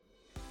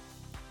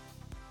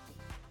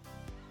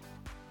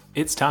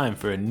It's time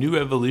for a new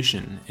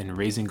evolution in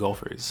raising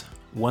golfers,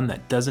 one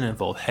that doesn't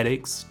involve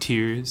headaches,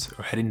 tears,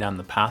 or heading down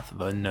the path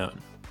of unknown.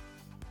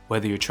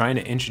 Whether you're trying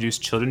to introduce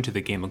children to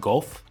the game of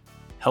golf,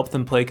 help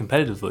them play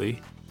competitively,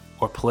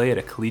 or play at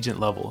a collegiate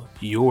level,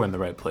 you're in the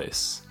right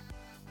place.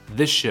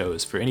 This show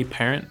is for any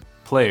parent,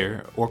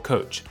 player, or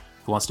coach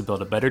who wants to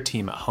build a better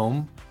team at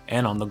home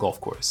and on the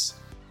golf course.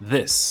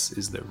 This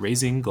is the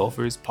Raising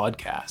Golfers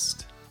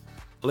Podcast.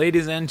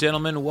 Ladies and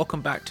gentlemen, welcome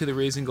back to the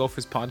Raising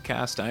Golfers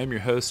Podcast. I am your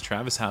host,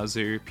 Travis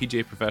Hauser,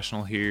 PGA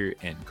professional here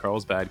in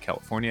Carlsbad,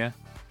 California.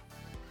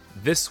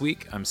 This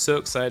week, I'm so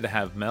excited to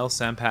have Mel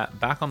Sampat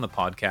back on the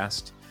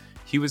podcast.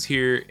 He was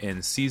here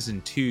in Season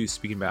 2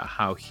 speaking about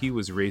how he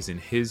was raising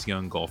his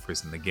young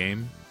golfers in the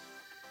game.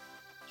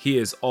 He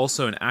is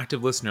also an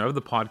active listener of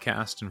the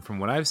podcast, and from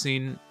what I've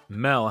seen,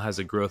 Mel has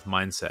a growth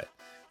mindset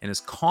and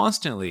is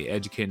constantly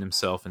educating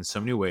himself in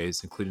so many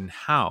ways, including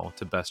how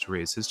to best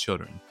raise his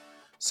children.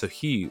 So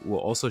he will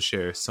also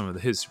share some of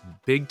his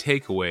big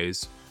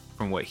takeaways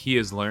from what he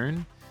has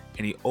learned,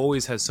 and he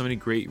always has so many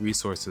great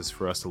resources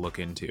for us to look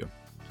into.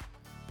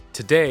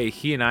 Today,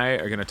 he and I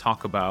are going to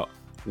talk about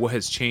what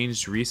has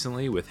changed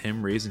recently with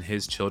him raising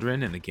his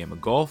children in the game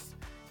of golf,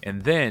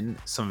 and then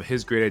some of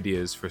his great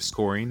ideas for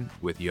scoring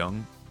with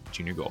young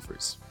junior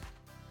golfers.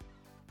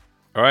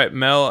 All right,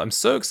 Mel, I'm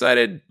so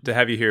excited to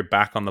have you here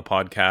back on the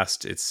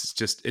podcast.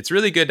 It's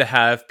really good to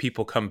have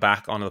people come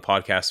back onto the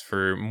podcast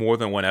for more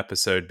than one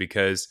episode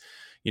because,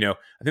 I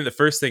think the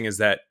first thing is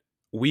that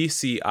we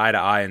see eye to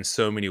eye in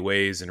so many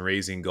ways in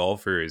raising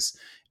golfers,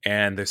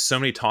 and there's so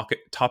many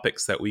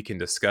topics that we can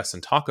discuss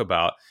and talk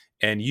about.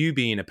 And you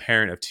being a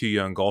parent of two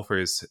young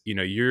golfers,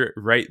 you're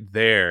right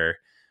there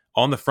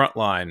on the front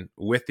line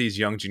with these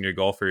young junior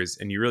golfers,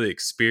 and you really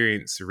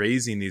experience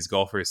raising these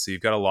golfers. So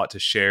you've got a lot to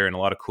share and a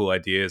lot of cool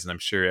ideas. And I'm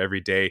sure every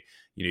day,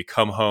 you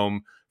come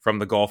home from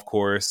the golf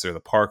course or the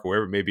park, or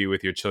wherever it may be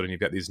with your children, you've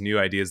got these new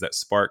ideas that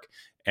spark.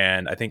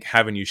 And I think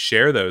having you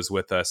share those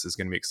with us is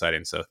going to be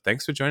exciting. So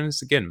thanks for joining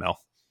us again, Mel.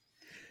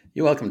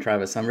 You're welcome,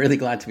 Travis. I'm really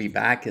glad to be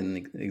back,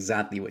 and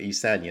exactly what you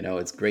said.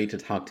 It's great to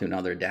talk to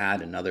another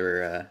dad,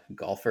 another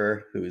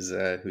golfer who's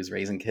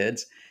raising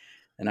kids.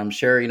 And I'm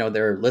sure,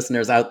 there are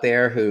listeners out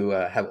there who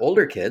have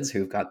older kids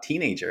who've got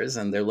teenagers,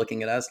 and they're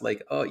looking at us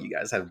like, oh, you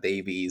guys have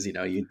babies, you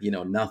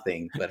know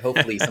nothing. But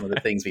hopefully some of the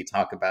things we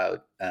talk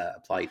about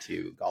apply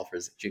to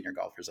golfers, junior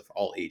golfers of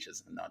all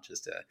ages, and not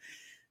just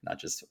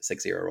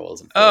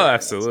 6-year-olds. And Oh,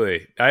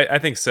 absolutely. I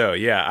think so.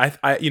 Yeah.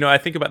 I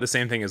think about the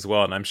same thing as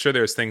well. And I'm sure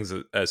there's things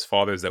as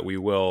fathers that we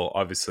will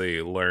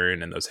obviously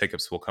learn, and those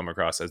hiccups will come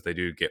across as they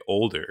do get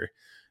older.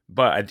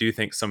 But I do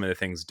think some of the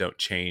things don't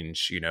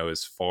change,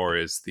 as far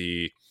as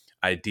the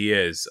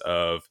ideas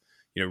of,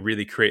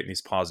 really creating these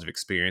positive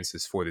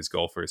experiences for these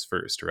golfers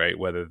first, right?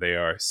 Whether they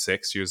are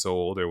 6 years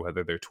old or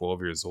whether they're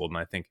 12 years old. And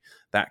I think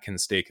that can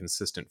stay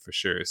consistent for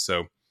sure.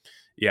 So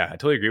yeah, I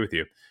totally agree with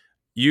you.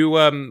 You,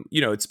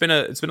 it's been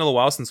a little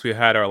while since we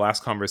had our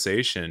last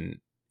conversation.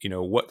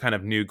 What kind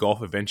of new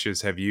golf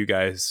adventures have you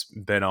guys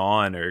been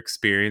on or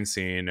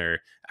experiencing, or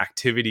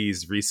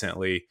activities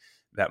recently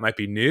that might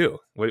be new?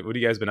 What have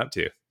you guys been up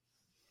to?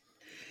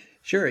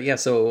 Sure. Yeah.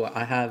 So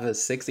I have a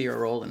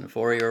 6-year-old and a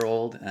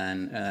 4-year-old,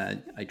 and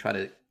I try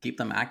to keep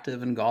them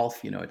active in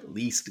golf, at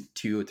least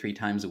 2 or 3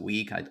 times a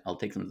week. I'll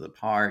take them to the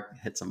park,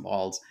 hit some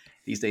balls.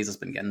 These days it's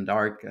been getting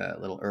dark a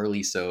little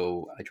early,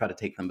 so I try to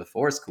take them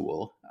before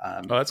school.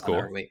 Oh, that's cool.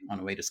 On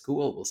our way to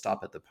school, we'll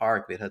stop at the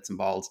park, we'll hit some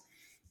balls.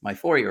 My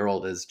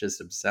 4-year-old is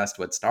just obsessed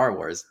with Star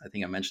Wars. I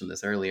think I mentioned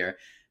this earlier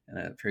in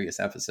a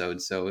previous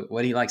episode. So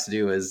what he likes to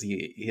do is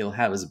he'll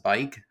have his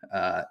bike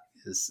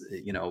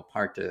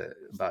parked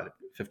about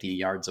 50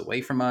 yards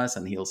away from us,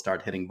 and he'll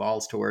start hitting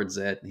balls towards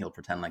it, and he'll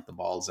pretend like the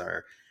balls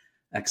are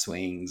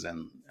X-wings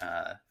and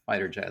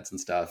fighter jets and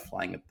stuff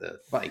flying at the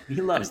bike. He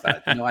loves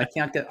that. I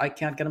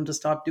can't get him to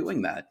stop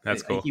doing that.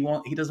 That's cool.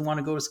 He doesn't want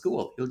to go to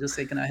school. He'll just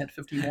say, "Can I hit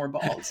 50 more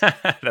balls?"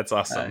 That's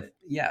awesome.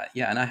 Yeah.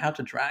 And I have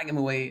to drag him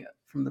away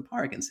from the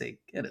park and say,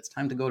 "Kid, it's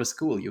time to go to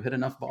school. You hit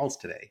enough balls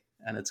today."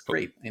 And it's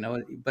great,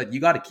 but you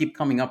got to keep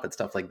coming up with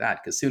stuff like that,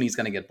 because soon he's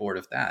going to get bored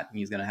of that, and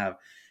he's going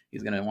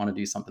to want to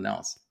do something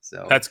else.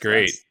 So that's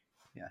great.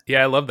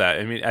 Yeah, I love that.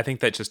 I mean, I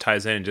think that just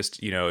ties in.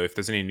 Just if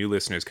there's any new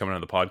listeners coming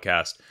on the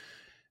podcast,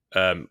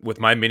 with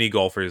my mini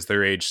golfers,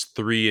 they're age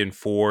 3 and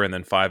 4, and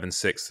then 5 and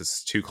 6.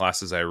 It's 2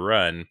 classes I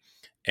run,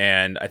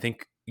 and I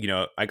think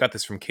I got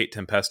this from Kate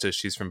Tempesta.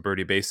 She's from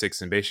Birdie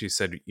Basics, and basically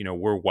said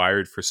we're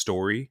wired for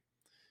story.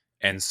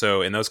 And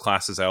so in those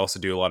classes, I also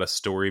do a lot of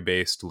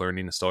story-based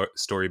learning,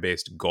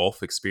 story-based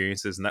golf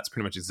experiences. And that's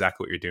pretty much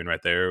exactly what you're doing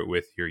right there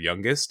with your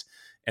youngest.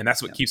 And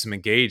that's what keeps them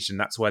engaged. And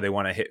that's why they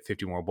want to hit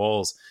 50 more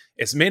balls.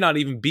 It may not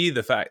even be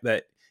the fact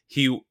that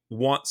he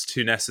wants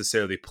to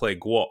necessarily play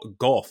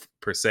golf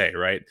per se,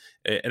 right?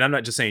 And I'm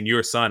not just saying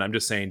your son. I'm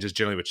just saying just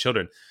generally with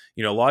children.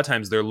 A lot of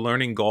times they're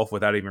learning golf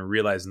without even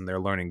realizing they're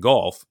learning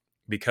golf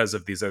because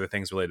of these other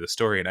things related to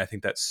story. And I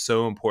think that's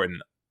so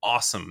important.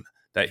 Awesome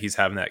that he's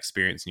having that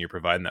experience and you're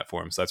providing that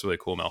for him. So that's really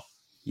cool, Mel.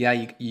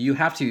 Yeah, you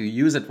have to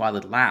use it while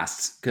it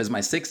lasts, because my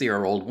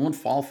 6-year-old won't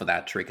fall for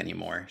that trick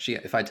anymore.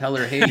 If I tell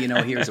her, hey,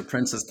 here's a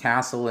princess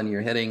castle, and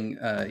you're hitting,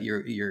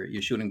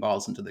 you're shooting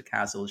balls into the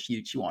castle,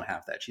 she won't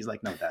have that. She's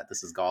like, no, Dad,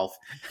 this is golf.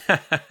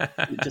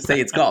 Just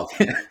say it's golf.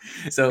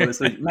 So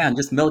man,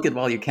 just milk it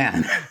while you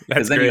can, because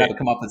That's then you got great. to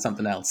come up with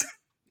something else.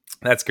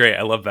 That's great.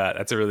 I love that.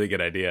 That's a really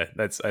good idea.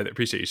 I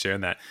appreciate you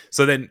sharing that.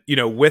 So then,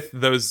 with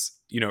those,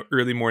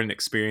 early morning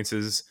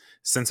experiences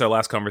since our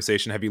last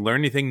conversation, have you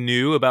learned anything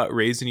new about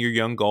raising your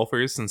young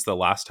golfers since the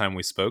last time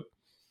we spoke?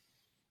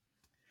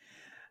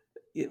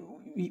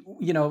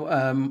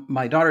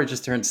 My daughter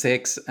just turned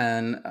 6,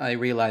 and I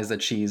realized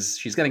that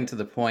she's getting to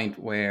the point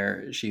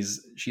where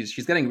she's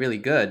getting really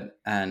good,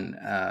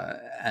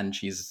 and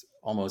she's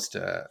almost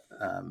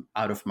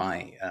out of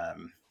my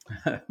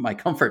my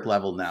comfort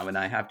level now, and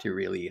I have to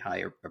really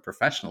hire a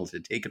professional to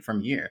take it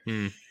from here.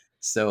 Hmm.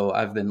 So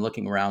I've been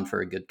looking around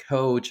for a good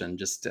coach, and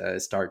just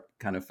start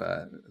kind of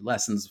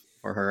lessons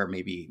for her,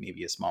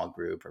 maybe a small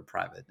group or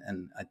private.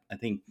 And I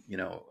think,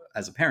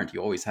 as a parent,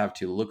 you always have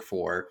to look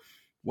for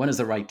when is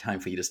the right time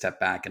for you to step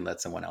back and let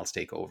someone else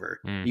take over,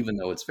 Hmm. even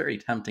though it's very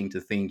tempting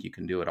to think you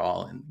can do it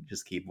all and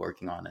just keep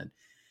working on it.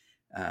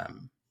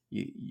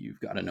 You've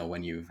got to know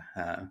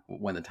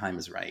when the time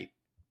is right.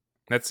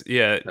 That's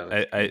yeah.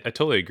 So I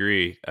totally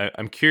agree.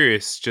 I'm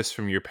curious, just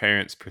from your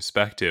parents'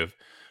 perspective,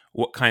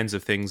 what kinds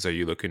of things are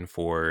you looking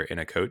for in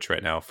a coach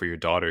right now for your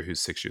daughter who's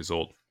 6 years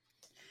old?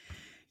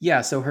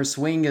 yeah, so her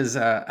swing is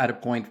at a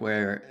point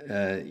where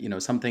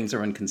some things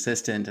are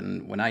inconsistent,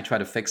 and when I try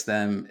to fix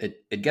them,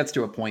 it gets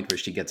to a point where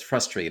she gets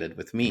frustrated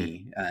with Hmm.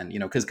 me, and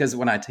because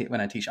when I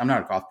teach, I'm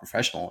not a golf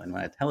professional, and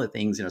when I tell her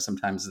things,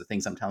 sometimes the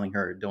things I'm telling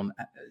her don't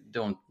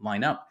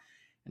line up,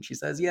 and she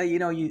says, yeah,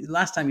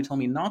 last time you told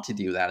me not to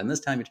do that, and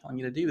this time you're telling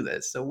me to do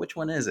this, so which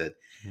one is it?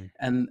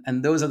 Hmm.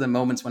 And those are the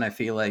moments when I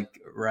feel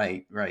like,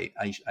 right,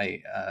 I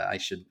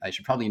should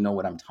probably know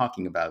what I'm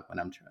talking about when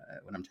I'm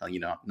telling you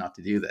not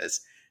to do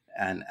this,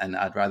 and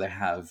I'd rather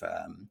have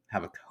a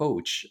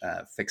coach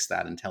fix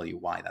that and tell you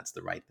why that's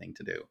the right thing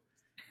to do.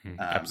 Hmm. Um,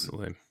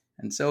 Absolutely.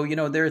 and so,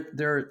 there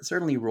are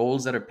certainly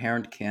roles that a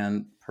parent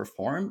can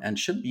perform and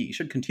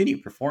should continue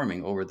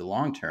performing over the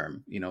long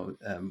term.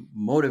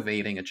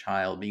 Motivating a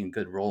child, being a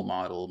good role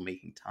model,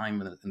 making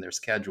time in their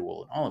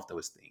schedule, and all of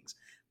those things.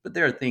 But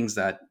there are things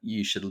that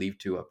you should leave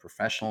to a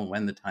professional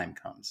when the time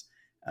comes,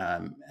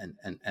 and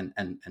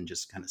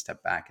just kind of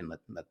step back and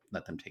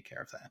let them take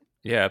care of that.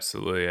 Yeah,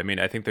 absolutely. I mean,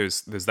 I think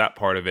there's that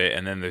part of it,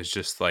 and then there's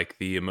just like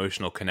the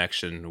emotional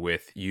connection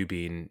with you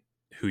being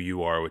who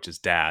you are, which is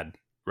dad,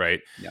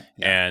 right? Yeah,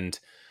 yeah. And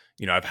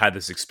I've had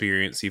this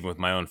experience even with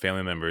my own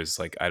family members.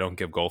 Like, I don't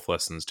give golf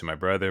lessons to my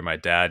brother, my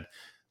dad.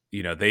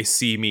 They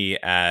see me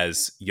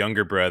as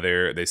younger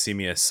brother, they see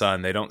me as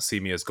son, they don't see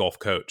me as golf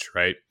coach,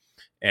 right?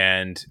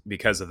 And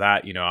because of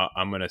that,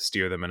 I'm going to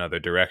steer them in other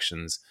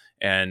directions.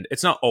 And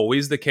it's not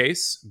always the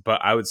case, but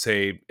I would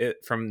say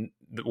from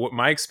what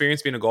my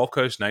experience being a golf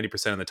coach,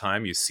 90% of the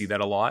time you see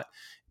that a lot.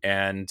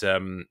 And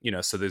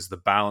so there's the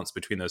balance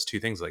between those two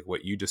things, like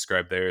what you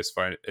described there, as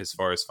far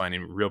as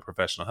finding real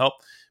professional help,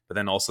 but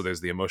then also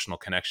there's the emotional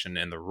connection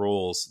and the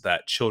roles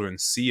that children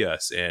see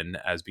us in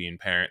as being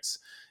parents.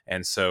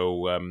 And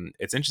so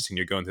it's interesting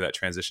you're going through that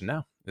transition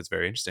now. It's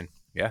very interesting.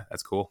 Yeah,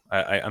 that's cool.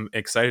 I'm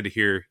excited to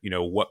hear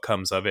what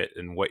comes of it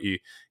and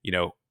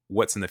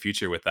what's in the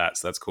future with that.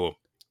 So that's cool.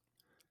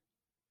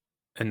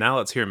 And now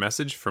let's hear a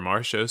message from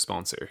our show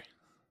sponsor.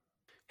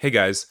 Hey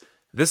guys,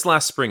 this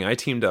last spring I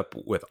teamed up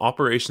with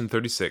Operation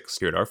 36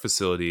 here at our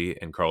facility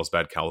in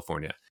Carlsbad,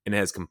 California, and it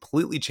has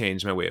completely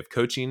changed my way of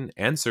coaching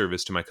and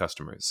service to my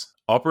customers.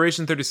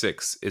 Operation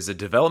 36 is a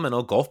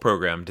developmental golf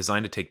program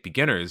designed to take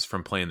beginners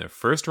from playing their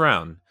first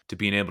round to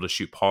being able to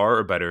shoot par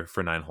or better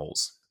for 9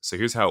 holes. So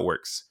here's how it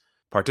works.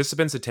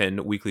 Participants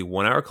attend weekly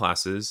 1-hour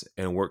classes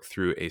and work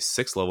through a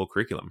 6-level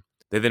curriculum.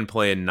 They then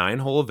play in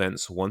 9-hole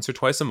events once or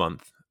twice a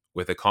month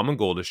with a common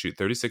goal to shoot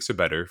 36 or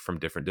better from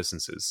different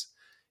distances.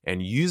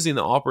 And using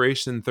the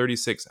Operation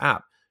 36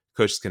 app,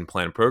 coaches can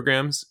plan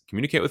programs,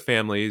 communicate with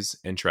families,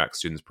 and track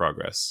students'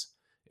 progress.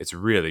 It's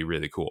really,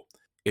 really cool.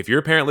 If you're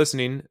a parent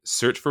listening,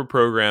 search for a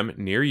program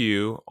near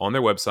you on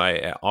their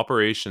website at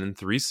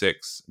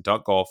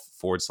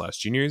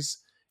operation36.golf/juniors.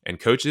 And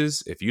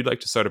coaches, if you'd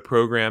like to start a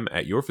program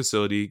at your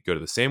facility, go to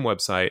the same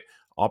website,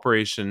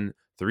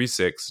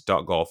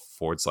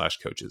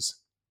 operation36.golf/coaches.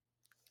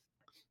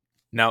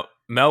 Now,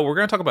 Mel, we're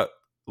going to talk about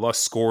a lot of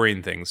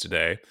scoring things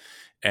today,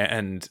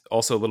 and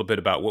also a little bit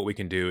about what we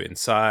can do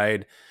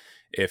inside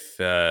if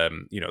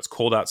it's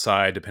cold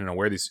outside, depending on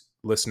where these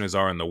listeners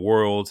are in the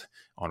world,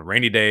 on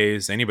rainy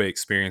days, anybody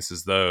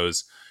experiences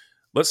those.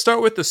 Let's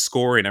start with the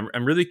scoring.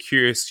 I'm really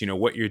curious,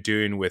 what you're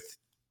doing with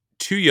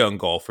 2 young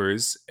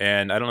golfers,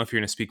 and I don't know if you're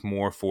going to speak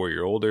more for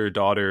your older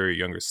daughter, your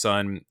younger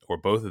son, or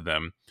both of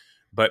them,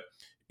 but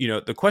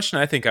the question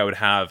I think I would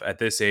have at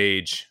this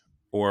age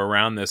or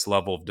around this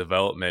level of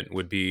development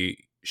would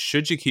be,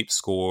 should you keep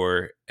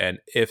score? And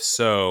if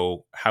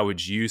so, how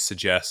would you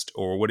suggest,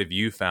 or what have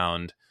you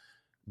found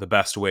the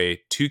best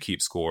way to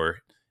keep score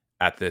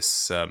at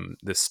this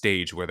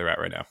stage where they're at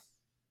right now?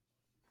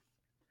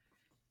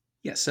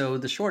 Yeah. So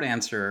the short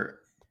answer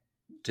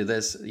to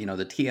this, the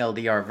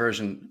TLDR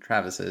version,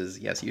 Travis, is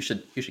yes, you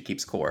should keep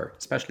score,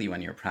 especially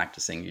when you're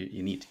practicing.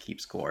 You need to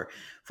keep score.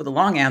 For the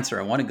long answer,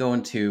 I want to go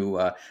into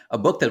a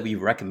book that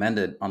we've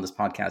recommended on this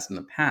podcast in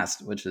the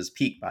past, which is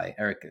Peak by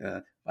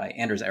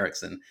Anders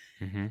Ericsson.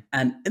 Mm-hmm.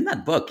 And in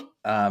that book,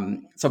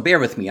 so bear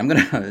with me. I'm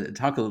going to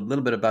talk a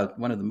little bit about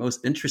one of the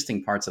most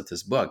interesting parts of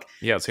this book.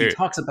 Yeah, let's hear it.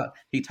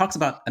 He talks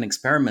about an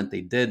experiment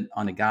they did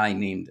on a guy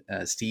named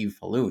Steve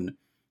Falloon.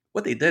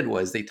 What they did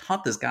was they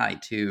taught this guy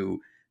to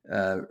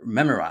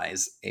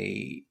memorize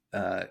a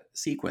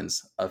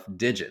sequence of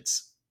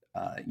digits.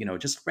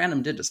 Just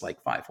random digits like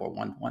 5, 4,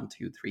 1, 1,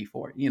 2, 3,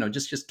 4.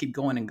 Just keep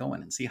going and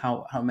going and see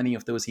how many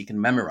of those he can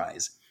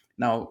memorize.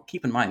 Now,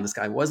 keep in mind, this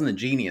guy wasn't a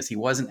genius. He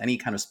wasn't any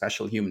kind of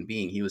special human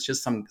being. He was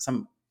just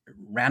some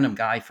random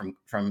guy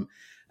from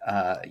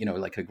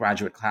like a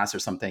graduate class or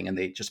something, and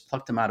they just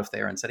plucked him out of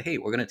there and said, "Hey,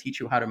 we're going to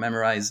teach you how to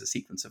memorize a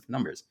sequence of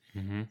numbers."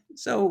 Mm-hmm.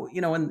 So,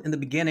 in the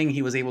beginning,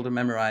 he was able to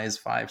memorize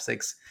 5,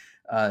 6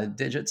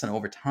 digits, and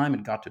over time,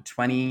 it got to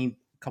 20, a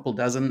couple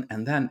dozen,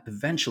 and then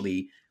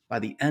eventually, by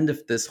the end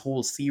of this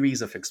whole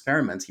series of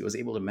experiments, he was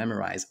able to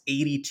memorize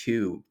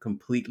 82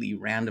 completely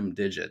random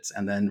digits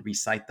and then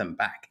recite them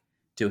back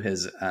to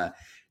his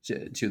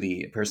to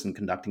the person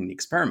conducting the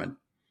experiment.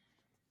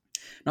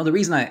 Now, the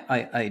reason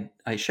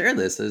I share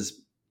this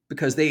is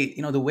because they,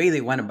 the way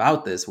they went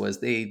about this was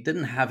they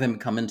didn't have him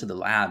come into the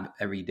lab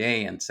every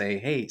day and say,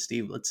 "Hey,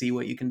 Steve, let's see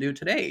what you can do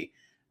today,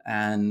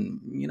 and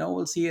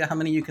we'll see how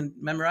many you can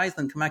memorize.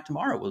 Then come back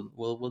tomorrow.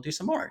 We'll do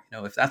some more."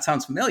 If that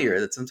sounds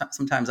familiar, that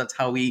sometimes that's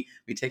how we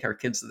take our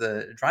kids to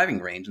the driving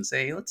range and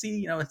say, "Let's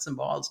see, hit some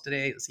balls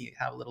today. Let's see,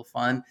 have a little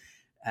fun."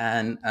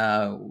 And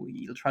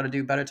you'll try to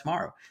do better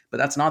tomorrow. But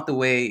that's not the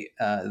way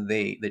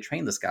they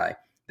trained this guy.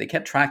 They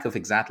kept track of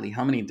exactly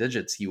how many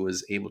digits he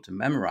was able to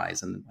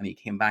memorize. And when he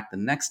came back the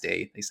next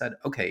day, they said,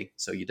 "Okay,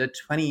 so you did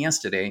 20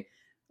 yesterday.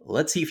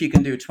 Let's see if you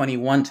can do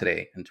 21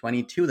 today and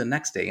 22 the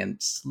next day,"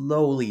 and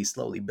slowly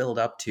build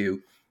up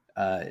to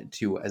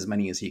as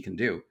many as he can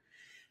do.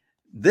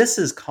 This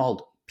is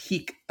called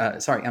peak.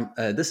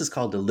 This is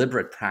called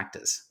deliberate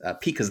practice.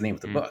 Peak is the name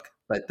of the book,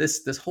 but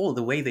this whole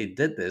the way they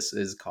did this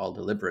is called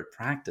deliberate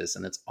practice,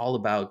 and it's all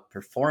about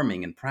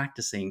performing and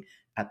practicing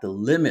at the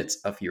limits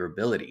of your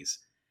abilities.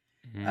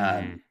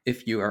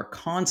 If you are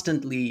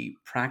constantly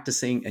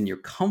practicing in your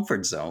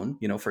comfort zone,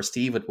 for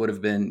Steve, it would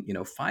have been,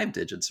 5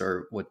 digits,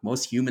 or what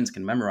most humans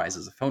can memorize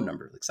as a phone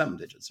number, like 7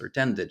 digits or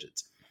 10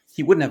 digits.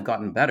 He wouldn't have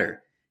gotten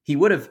better. He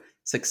would have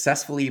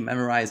successfully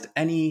memorized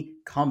any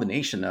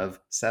combination of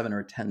 7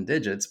 or 10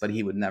 digits, but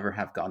he would never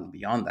have gotten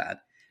beyond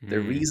that.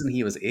 The reason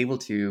he was able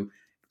to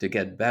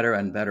get better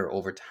and better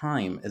over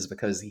time is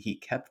because he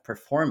kept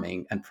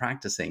performing and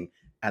practicing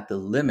at the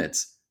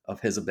limits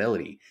of his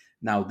ability.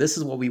 Now, this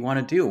is what we want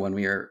to do when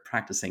we are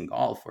practicing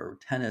golf or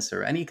tennis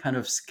or any kind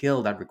of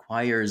skill that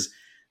requires a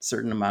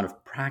certain amount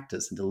of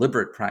practice,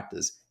 deliberate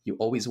practice. You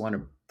always want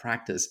to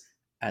practice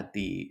at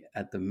the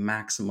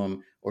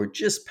maximum or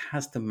just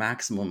past the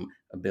maximum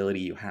ability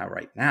you have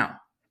right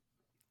now.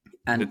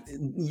 And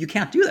you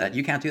can't do that.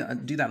 You can't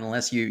do that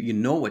unless you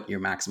know what your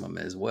maximum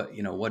is.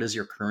 What is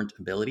your current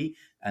ability,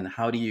 and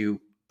how do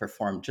you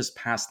perform just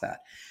past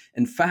that?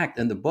 In fact,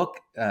 in the book,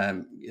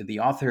 the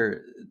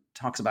author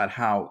talks about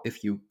how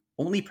if you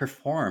only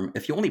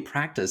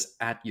practice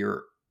at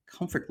your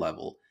comfort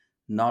level,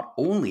 not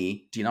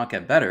only do you not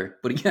get better,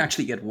 but you can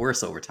actually get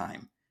worse over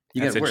time.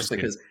 You get worse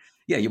because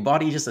your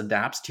body just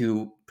adapts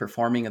to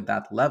performing at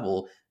that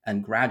level,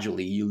 and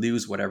gradually you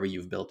lose whatever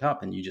you've built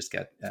up, and you just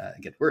get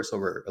worse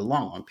over a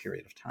long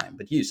period of time.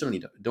 But you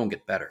certainly don't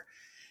get better.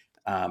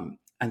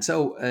 And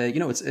so,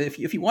 it's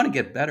if you want to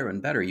get better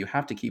and better, you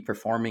have to keep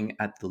performing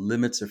at the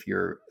limits of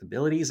your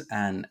abilities,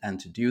 and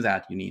to do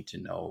that, you need to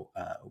know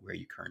where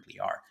you currently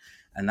are.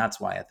 And that's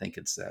why I think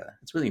it's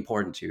really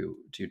important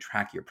to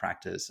track your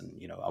practice. And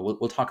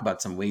we'll talk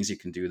about some ways you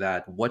can do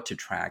that, what to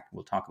track.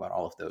 We'll talk about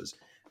all of those.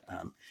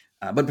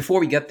 But before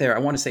we get there, I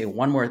want to say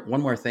one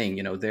more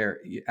thing. There,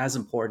 as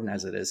important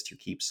as it is to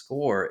keep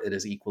score, it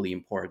is equally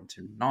important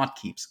to not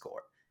keep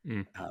score.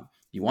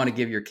 You want to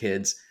give your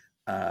kids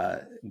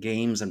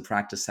games and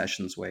practice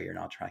sessions where you're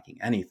not tracking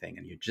anything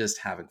and you're just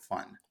having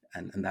fun,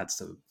 and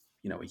that's a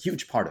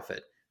huge part of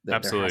it.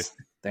 Absolutely,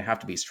 there have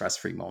to be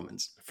stress-free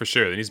moments. For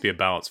sure, there needs to be a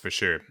balance, for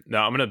sure.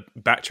 Now, I'm going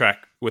to backtrack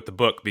with the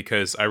book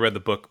because I read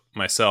the book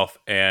myself,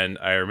 and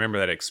I remember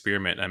that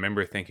experiment. And I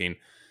remember thinking,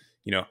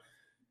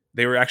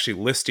 they were actually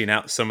listing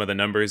out some of the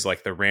numbers,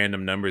 like the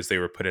random numbers they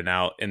were putting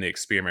out in the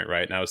experiment,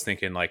 right? And I was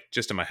thinking, like,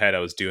 just in my head, I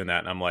was doing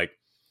that, and I'm like,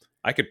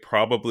 I could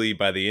probably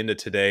by the end of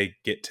today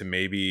get to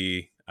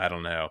maybe, I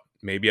don't know,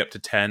 maybe up to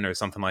 10 or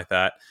something like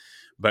that.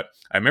 But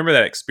I remember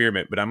that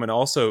experiment, but I'm going to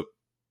also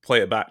play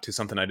it back to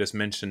something I just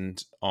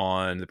mentioned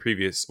on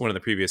one of the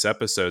previous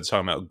episodes,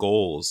 talking about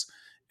goals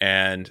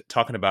and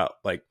talking about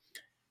like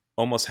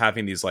almost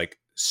having these like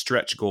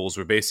stretch goals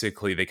where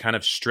basically they kind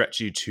of stretch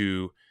you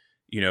to,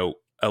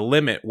 a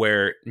limit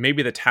where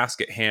maybe the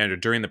task at hand or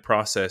during the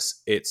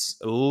process, it's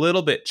a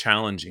little bit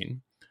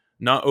challenging,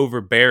 not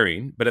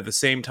overbearing, but at the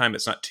same time,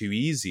 it's not too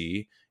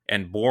easy.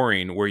 and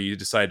boring where you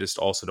decide just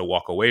also to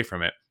walk away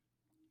from it.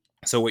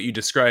 So what you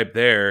described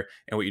there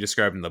and what you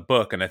described in the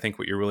book, and I think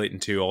what you're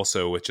relating to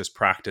also with just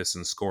practice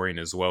and scoring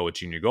as well with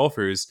junior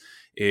golfers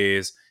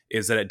is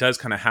that it does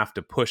kind of have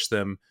to push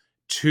them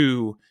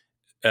to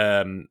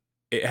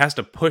it has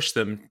to push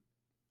them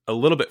a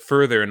little bit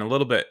further and a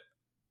little bit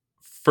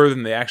further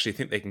than they actually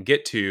think they can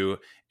get to,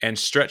 and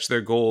stretch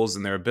their goals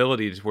and their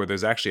ability to where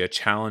there's actually a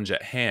challenge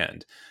at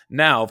hand.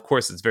 Now, of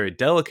course, it's very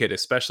delicate,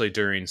 especially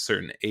during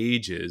certain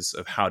ages,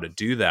 of how to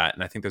do that.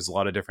 And I think there's a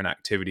lot of different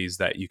activities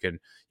that you can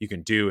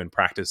do in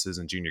practices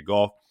in junior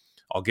golf.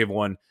 I'll give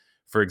one,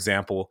 for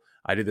example.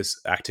 I did this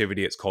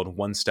activity. It's called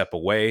One Step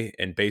Away.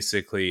 And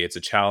basically, it's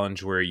a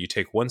challenge where you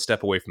take one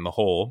step away from the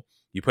hole,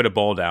 you put a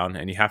ball down,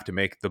 and you have to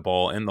make the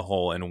ball in the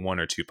hole in 1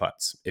 or 2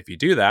 putts. If you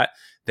do that,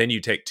 then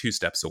you take 2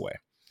 steps away.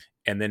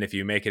 And then if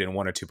you make it in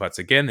 1 or 2 putts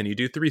again, then you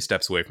do 3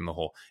 steps away from the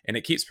hole. And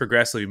it keeps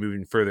progressively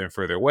moving further and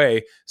further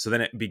away. So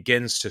then it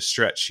begins to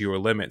stretch your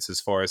limits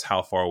as far as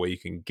how far away you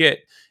can get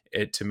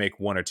it to make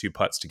 1 or 2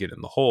 putts to get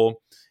in the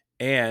hole.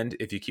 And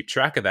if you keep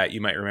track of that,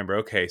 you might remember,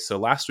 okay, so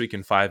last week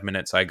in 5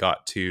 minutes, I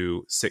got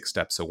to 6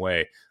 steps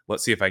away.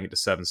 Let's see if I can get to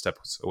 7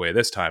 steps away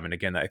this time. And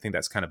again, I think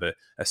that's kind of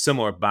a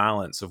similar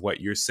balance of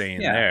what you're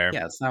saying there.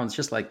 Yeah, it sounds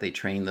just like they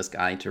trained this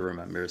guy to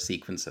remember a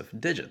sequence of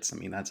digits. I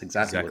mean, that's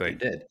exactly what they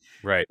did.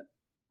 Right.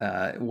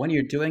 When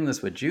you're doing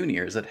this with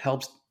juniors, it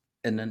helps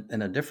in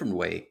a different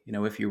way. You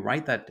know, if you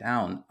write that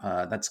down,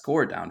 that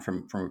score down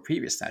from a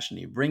previous session,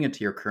 you bring it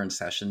to your current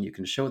session, you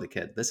can show the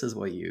kid this is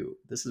where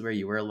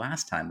you were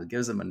last time. It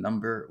gives them a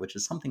number, which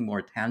is something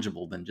more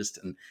tangible than just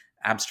an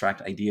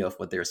abstract idea of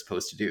what they're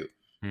supposed to do.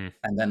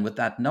 And then with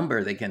that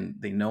number,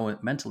 they know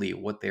mentally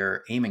what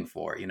they're aiming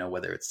for. You know,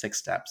 whether it's 6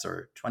 steps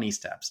or 20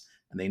 steps,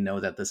 and they know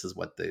that this is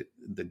what the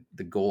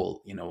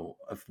goal, you know,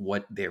 of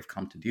what they've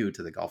come to do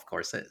to the golf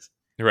course is.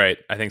 Right.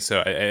 I think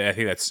so. I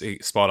think that's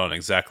spot on.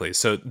 Exactly.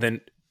 So then,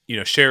 you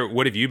know, share,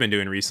 what have you been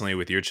doing recently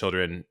with your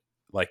children,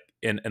 like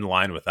in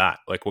line with that?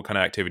 Like what kind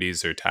of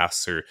activities or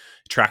tasks or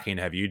tracking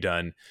have you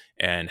done,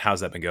 and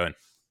how's that been going?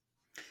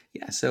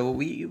 Yeah, so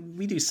we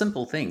do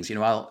simple things. You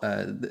know,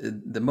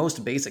 the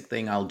most basic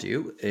thing I'll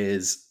do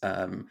is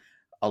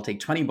I'll take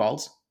 20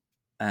 balls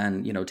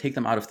and, you know, take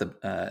them out of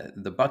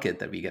the bucket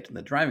that we get in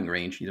the driving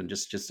range. You know,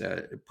 just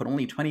put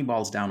only 20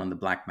 balls down on the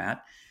black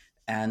mat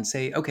and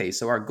say, okay,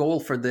 so our goal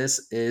for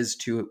this is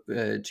to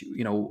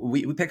you know,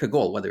 we pick a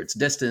goal, whether it's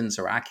distance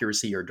or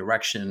accuracy or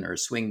direction or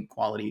swing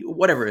quality,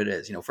 whatever it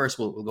is. You know, first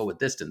we'll go with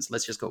distance.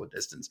 Let's just go with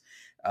distance.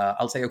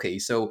 I'll say, okay,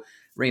 so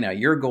Reina,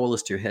 your goal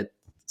is to hit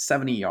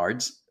 70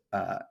 yards.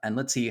 And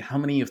let's see how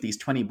many of these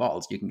 20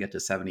 balls you can get to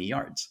 70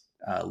 yards.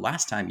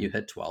 Last time you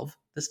hit 12.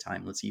 This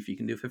time, let's see if you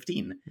can do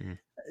 15.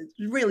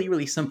 It's really,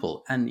 really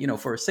simple. And, you know,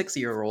 for a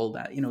 6-year-old,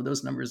 you know,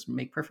 those numbers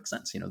make perfect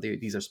sense. You know,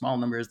 these are small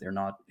numbers. They're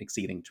not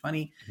exceeding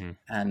 20.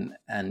 And,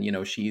 you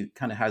know, she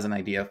kind of has an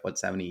idea of what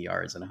 70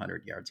 yards and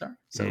 100 yards are.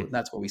 So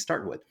that's what we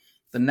start with.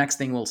 The next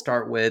thing we'll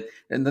start with,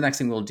 and the next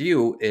thing we'll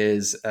do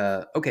is,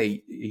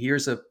 okay,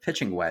 here's a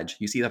pitching wedge.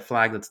 You see that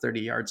flag that's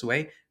 30 yards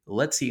away?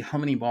 Let's see how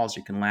many balls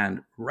you can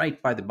land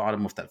right by the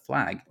bottom of that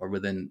flag or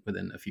within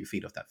a few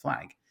feet of that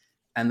flag.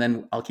 And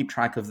then I'll keep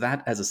track of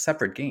that as a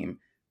separate game,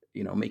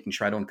 you know, making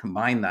sure I don't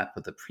combine that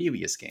with the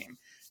previous game.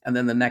 And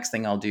then the next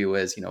thing I'll do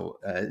is, you know,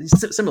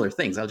 similar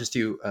things. I'll just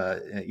do,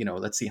 you know,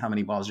 let's see how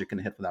many balls you can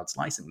hit without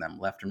slicing them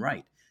left and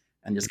right,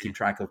 and just keep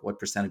track of what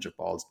percentage of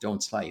balls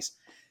don't slice.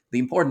 The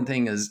important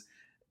thing is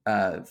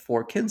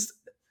for kids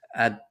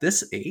at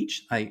this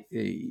age,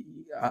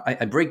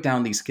 I break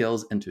down these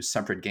skills into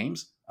separate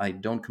games. I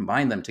don't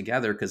combine them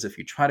together, because if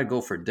you try to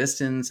go for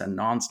distance and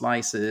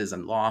non-slices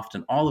and loft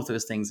and all of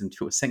those things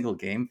into a single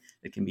game,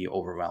 it can be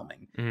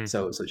overwhelming.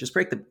 So just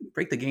break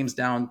the games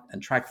down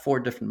and track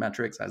 4 different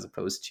metrics as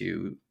opposed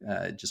to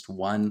just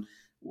one,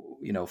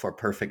 you know, for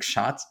perfect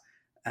shots,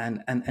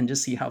 and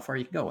just see how far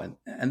you can go.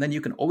 And then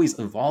you can always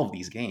evolve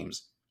these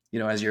games. You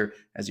know, as your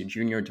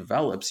junior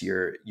develops,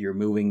 you're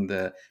moving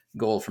the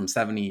goal from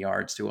 70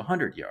 yards to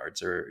 100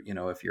 yards, or, you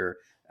know, if you're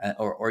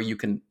or you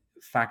can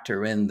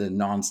factor in the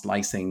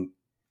non-slicing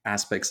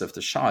aspects of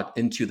the shot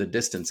into the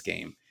distance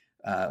game.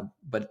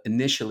 But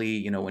initially,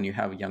 you know, when you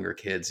have younger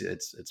kids,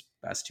 it's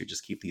best to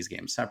just keep these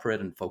games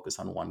separate and focus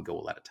on one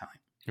goal at a time.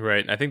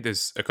 Right. I think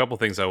there's a couple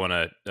things I want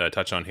to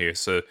touch on here.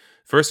 So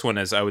first one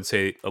is, I would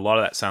say a lot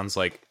of that sounds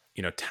like,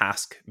 you know,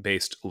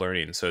 task-based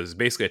learning. So it's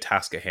basically a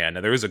task at hand.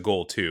 Now there is a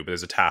goal too, but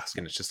there's a task,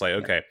 and it's just like,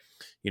 okay,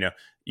 you know,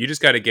 you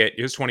just got to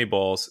here's 20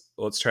 balls.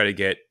 Let's try to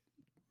get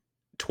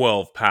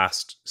 12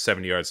 past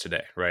 70 yards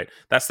today, right?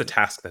 That's the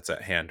task that's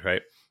at hand,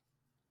 right?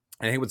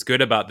 And I think what's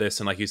good about this,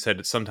 and like you said,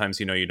 it's sometimes,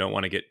 you know, you don't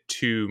want to get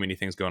too many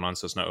things going on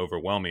so it's not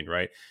overwhelming,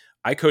 right?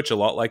 I coach a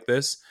lot like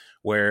this,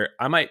 where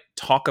I might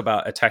talk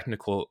about a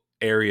technical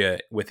area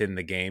within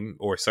the game,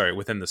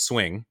 within the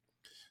swing.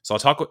 So I'll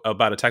talk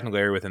about a technical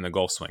area within the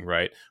golf swing,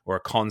 right? Or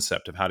a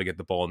concept of how to get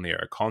the ball in the air,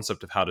 a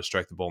concept of how to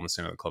strike the ball in the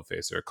center of the club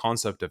face, or a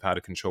concept of how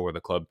to control where the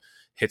club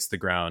hits the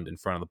ground in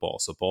front of the ball.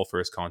 So ball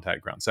first,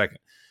 contact, ground second.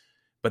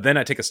 But then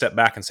I take a step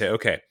back and say,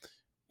 okay,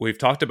 we've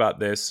talked about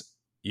this.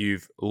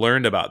 you've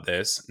learned about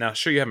this. Now,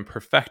 sure, you haven't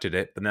perfected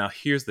it, but now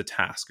here's the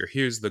task or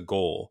here's the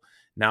goal.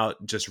 Now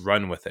just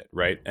run with it,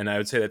 right? And I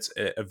would say that's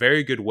a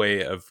very good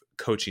way of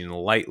coaching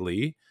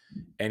lightly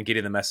and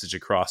getting the message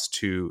across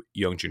to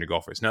young junior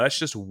golfers. Now, that's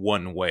just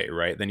one way,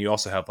 right? Then you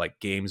also have like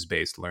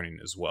games-based learning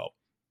as well.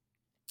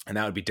 And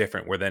that would be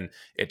different, where then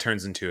it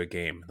turns into a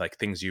game, like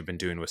things you've been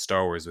doing with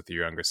Star Wars with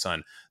your younger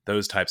son,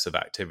 those types of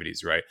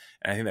activities, right?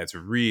 And I think that's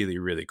really,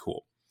 really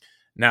cool.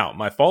 Now,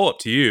 my follow-up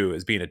to you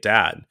as being a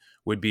dad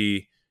would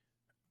be,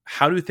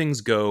 how do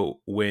things go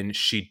when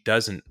she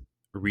doesn't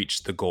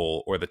reach the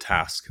goal or the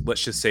task?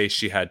 Let's just say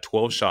she had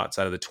 12 shots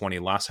out of the 20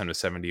 last time to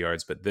 70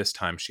 yards, but this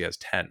time she has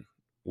 10.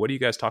 What do you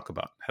guys talk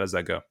about? How does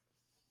that go?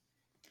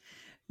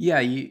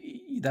 Yeah,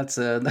 that's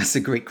a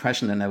great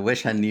question, and I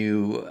wish I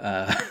knew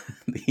a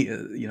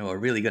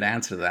really good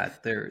answer to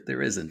that.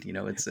 There isn't.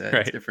 It's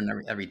Right.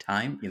 different every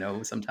time.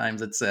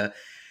 Sometimes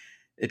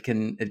it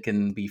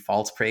can be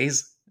false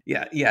praise.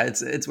 Yeah,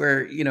 it's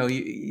where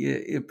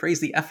you praise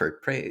the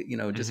effort.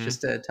 Just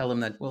Mm-hmm. tell them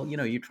that, well,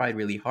 you tried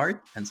really hard,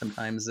 and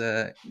sometimes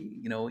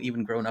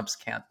even grown-ups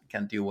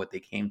can't do what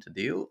they came to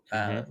do.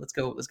 Mm-hmm. Let's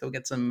go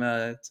get some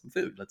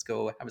food. Let's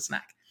go have a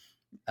snack,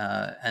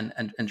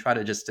 and try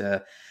to just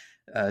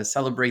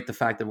celebrate the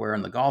fact that we're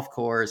on the golf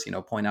course.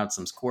 Point out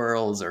some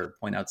squirrels, or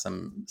point out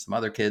some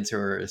other kids who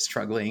are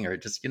struggling, or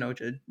just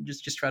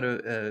try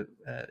to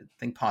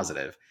think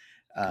positive.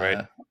 Right.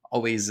 It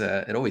always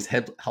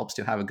helps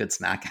to have a good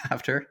snack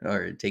after,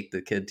 or take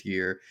the kid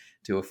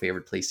to a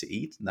favorite place to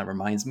eat. And that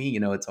reminds me,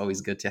 it's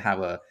always good to have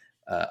a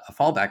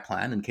fallback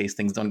plan in case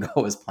things don't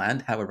go as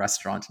planned. Have a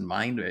restaurant in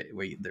mind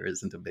where there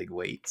isn't a big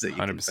wait, so you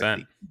can 100%.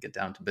 quickly get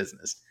down to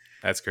business.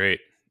 That's great.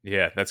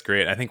 Yeah, that's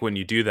great. I think when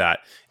you do that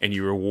and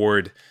you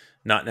reward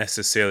not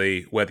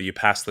necessarily whether you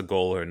passed the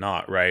goal or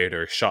not, right,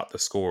 or shot the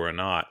score or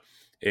not,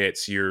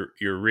 it's you're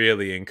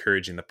really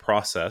encouraging the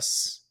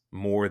process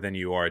more than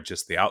you are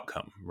just the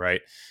outcome,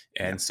 right?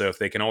 Yeah. And so if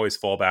they can always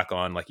fall back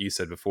on, like you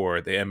said before,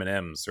 the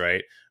M&Ms,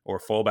 right, or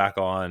fall back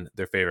on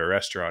their favorite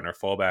restaurant, or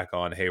fall back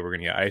on, hey, we're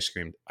going to get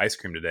ice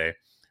cream today,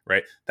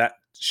 right? That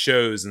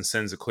shows and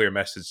sends a clear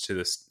message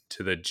to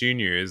the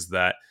juniors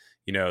that,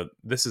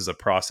 this is a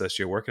process.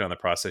 You're working on the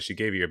process. You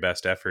gave your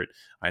best effort.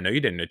 I know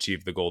you didn't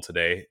achieve the goal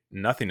today.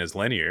 Nothing is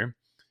linear,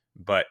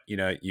 but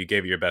you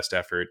gave your best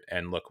effort,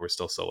 and look, we're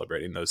still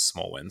celebrating those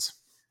small wins.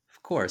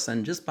 Of course,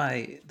 and just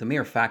by the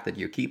mere fact that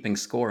you're keeping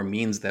score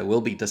means there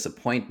will be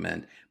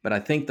disappointment. But I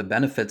think the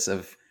benefits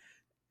of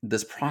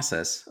this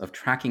process of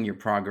tracking your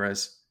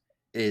progress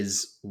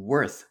is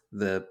worth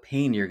the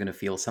pain you're going to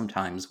feel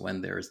sometimes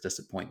when there is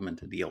disappointment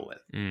to deal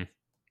with.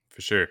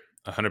 For sure.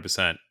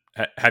 100%.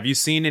 Have you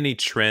seen any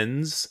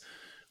trends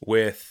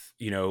with,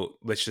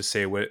 let's just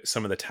say what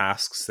some of the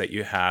tasks that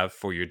you have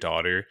for your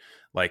daughter,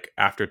 like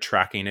after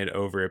tracking it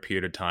over a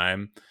period of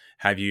time?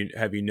 Have you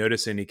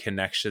noticed any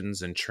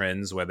connections and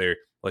trends, whether,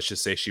 let's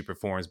just say, she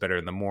performs better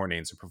in the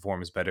mornings or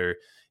performs better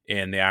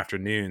in the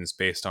afternoons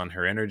based on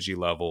her energy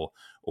level,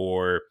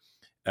 or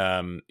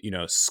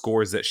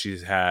scores that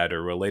she's had,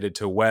 or related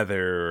to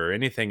weather or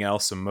anything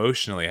else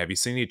emotionally? Have you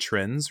seen any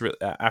trends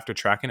after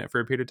tracking it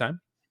for a period of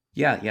time?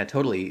 Yeah,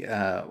 totally.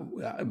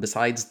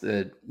 Besides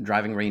the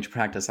driving range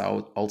practice,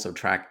 I'll also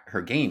track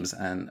her games,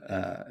 and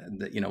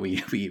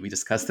we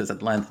discussed this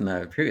at length in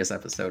a previous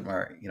episode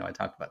where I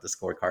talked about the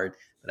scorecard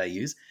that I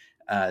use.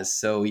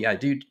 So yeah, I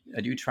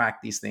do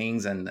track these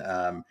things, and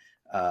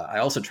I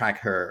also track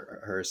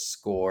her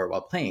score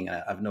while playing.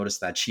 And I've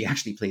noticed that she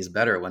actually plays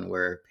better when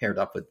we're paired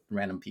up with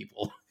random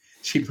people.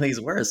 She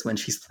plays worse when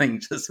she's playing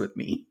just with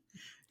me.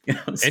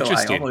 So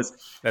Interesting.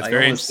 That's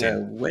very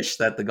interesting. wish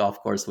that the golf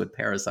course would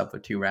pair us up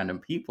with two random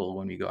people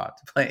when we go out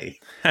to play,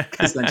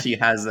 because then she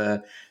has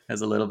a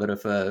little bit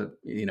of a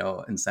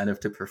incentive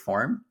to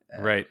perform,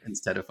 Right.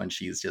 instead of when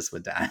she's just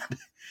with dad.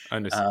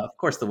 Understand. Of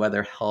course, the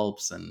weather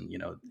helps, and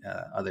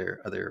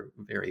other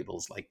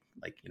variables like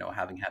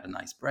having had a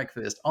nice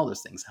breakfast, all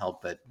those things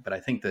help. But I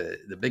think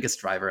the biggest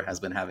driver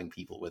has been having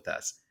people with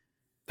us.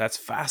 That's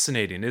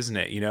fascinating, isn't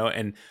it?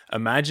 And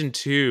imagine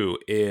too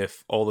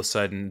if all of a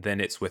sudden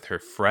then it's with her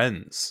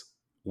friends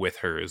with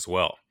her as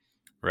well,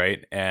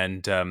 right?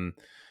 And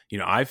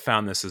I've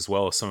found this as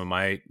well with some of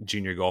my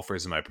junior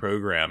golfers in my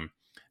program,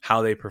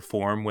 how they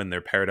perform when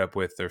they're paired up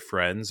with their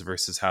friends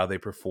versus how they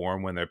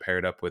perform when they're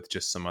paired up with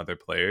just some other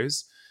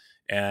players.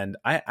 And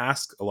I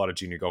ask a lot of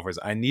junior golfers,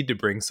 I need to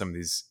bring some of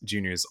these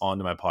juniors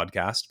onto my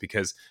podcast,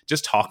 because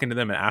just talking to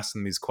them and asking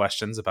them these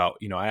questions about,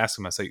 I ask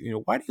them, I say,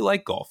 why do you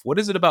like golf? What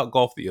is it about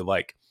golf that you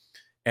like?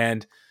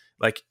 And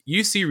like,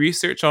 you see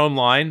research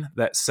online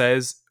that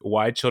says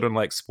why children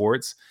like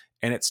sports,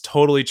 and it's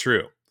totally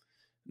true.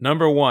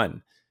 Number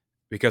one,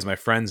 because my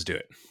friends do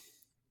it.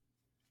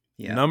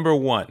 Yeah. Number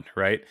one,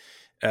 right?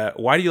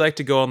 Why do you like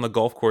to go on the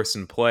golf course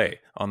and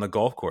play on the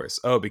golf course?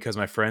 Oh, because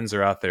my friends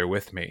are out there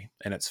with me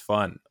and it's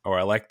fun, or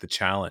I like the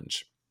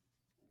challenge.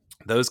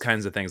 Those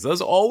kinds of things. Those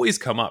always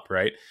come up,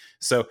 right?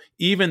 So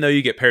even though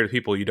you get paired with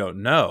people you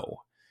don't know,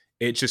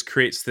 it just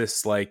creates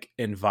this like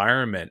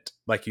environment,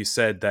 like you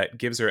said, that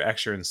gives her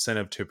extra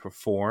incentive to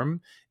perform.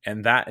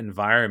 And that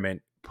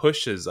environment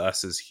pushes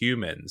us as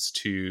humans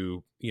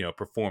to,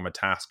 perform a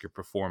task or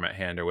perform at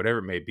hand or whatever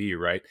it may be,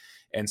 right?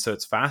 And so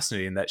it's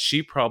fascinating that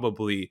she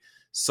probably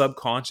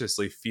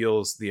subconsciously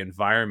feels the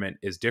environment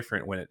is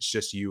different when it's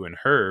just you and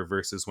her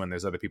versus when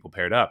there's other people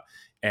paired up.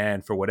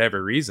 And for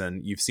whatever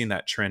reason, you've seen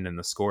that trend in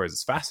the scores.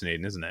 It's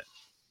fascinating, isn't it?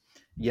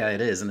 Yeah,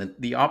 it is, and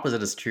the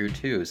opposite is true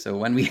too. So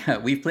when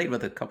we've played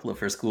with a couple of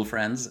her school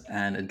friends,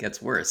 and it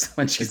gets worse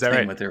when Is she's that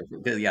playing right?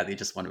 with her. Yeah, they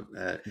just want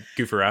to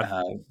Goof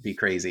around. be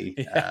crazy.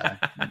 Yeah.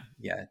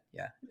 Yeah,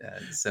 yeah.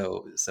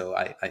 So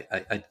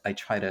I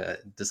try to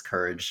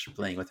discourage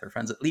playing with her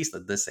friends, at least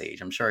at this age.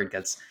 I'm sure it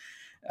gets,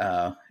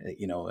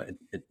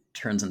 it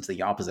turns into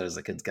the opposite as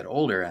the kids get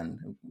older,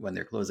 and when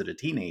they're closer to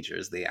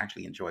teenagers, they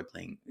actually enjoy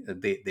playing.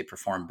 They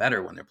perform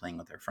better when they're playing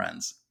with their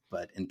friends.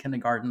 But in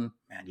kindergarten,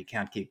 man, you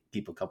can't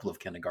keep a couple of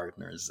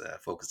kindergartners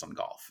focused on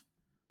golf.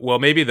 Well,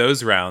 maybe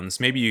those rounds,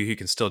 maybe you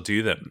can still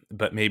do them,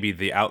 but maybe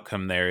the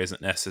outcome there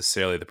isn't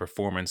necessarily the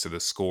performance or the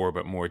score,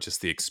 but more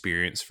just the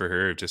experience for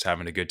her of just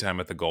having a good time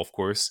at the golf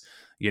course,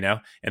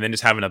 and then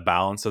just having a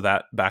balance of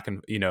that back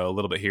and, a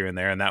little bit here and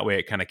there. And that way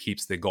it kind of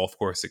keeps the golf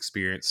course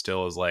experience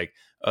still as like,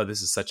 oh,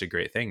 this is such a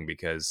great thing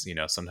because,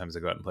 sometimes I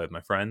go out and play with my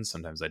friends,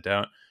 sometimes I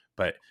don't,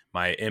 but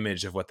my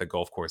image of what the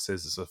golf course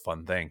is a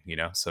fun thing,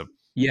 so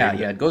Yeah, maybe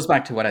yeah, that, it goes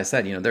back to what I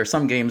said. There are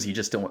some games you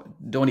just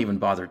don't even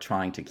bother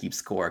trying to keep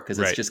score because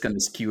it's right. just going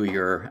to skew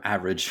your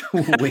average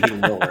way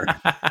lower.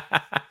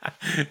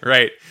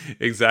 Right,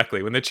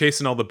 exactly. When they're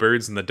chasing all the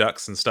birds and the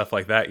ducks and stuff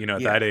like that, at Yeah,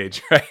 that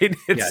age, right? yeah,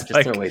 It's just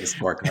throw like, away the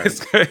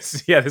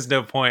scorecard. yeah, there's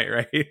no point,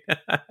 right?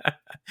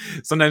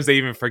 Sometimes they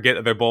even forget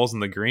that their ball's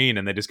in the green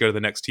and they just go to the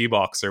next tee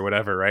box or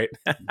whatever, right?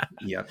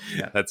 Yep,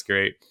 yeah. That's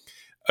great.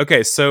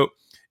 Okay, so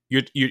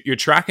you're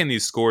tracking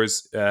these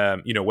scores,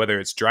 whether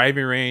it's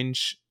driving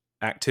range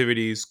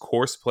activities,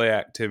 course play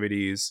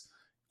activities.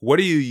 What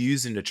are you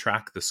using to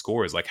track the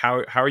scores? Like,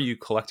 how are you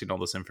collecting all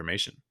this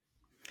information?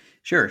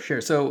 Sure, sure.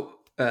 So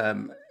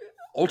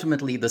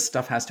ultimately, the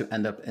stuff has to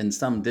end up in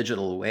some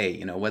digital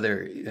way.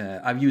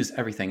 Whether I've used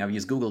everything. I've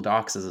used Google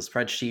Docs as a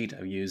spreadsheet.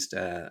 I've used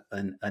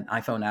an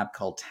iPhone app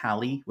called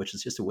Tally, which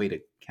is just a way to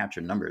capture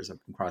numbers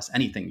across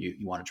anything you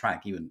want to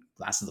track, even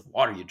glasses of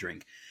water you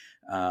drink.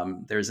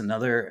 There's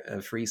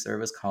another free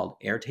service called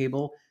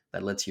Airtable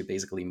that lets you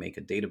basically make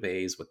a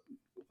database with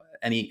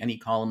any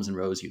columns and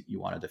rows you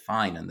want to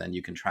define, and then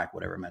you can track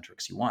whatever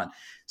metrics you want.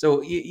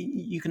 So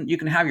you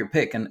can have your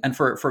pick. And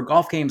for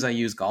golf games, I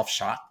use Golf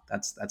Shot.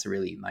 That's a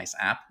really nice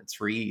app. It's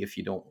free if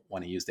you don't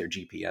want to use their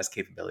GPS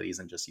capabilities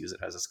and just use it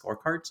as a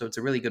scorecard. So it's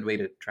a really good way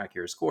to track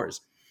your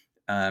scores.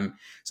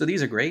 So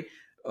these are great.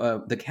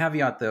 The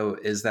caveat, though,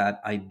 is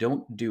that I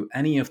don't do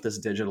any of this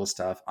digital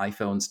stuff,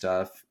 iPhone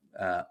stuff,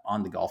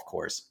 on the golf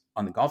course.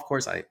 On the golf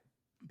course, I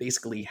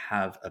basically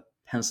have a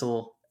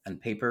pencil and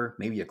paper,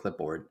 maybe a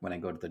clipboard when I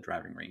go to the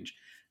driving range.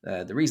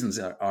 The reasons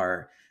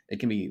are it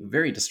can be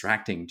very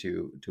distracting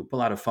to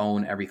pull out a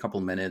phone every couple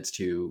minutes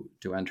to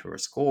enter a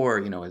score.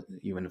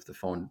 Even if the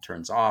phone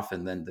turns off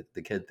and then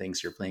the kid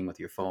thinks you're playing with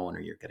your phone or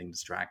you're getting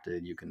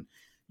distracted, you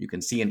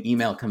can see an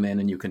email come in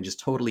and you can just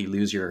totally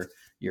lose your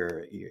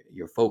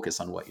focus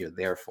on what you're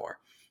there for.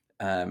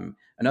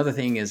 Another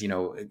thing is,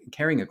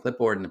 carrying a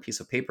clipboard and a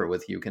piece of paper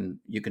with you can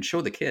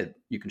show the kid,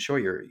 you can show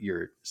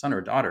your son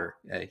or daughter,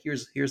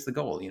 here's the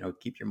goal,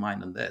 keep your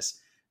mind on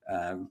this.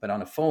 But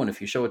on a phone,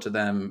 if you show it to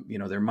them,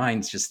 their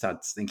minds just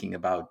starts thinking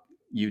about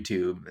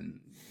YouTube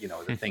and,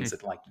 the things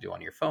that like to do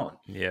on your phone.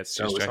 Yeah, it's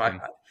So, distracting.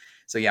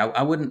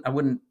 I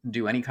wouldn't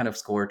do any kind of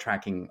score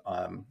tracking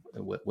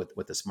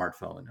with a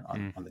smartphone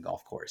on the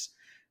golf course.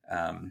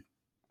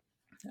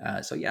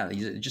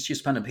 You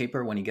pen and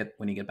paper when you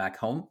get back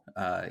home.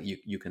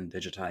 You can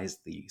digitize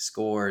the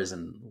scores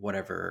and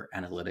whatever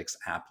analytics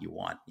app you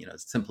want. The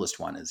simplest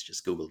one is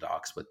just Google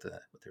Docs with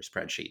their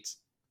spreadsheets.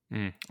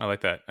 I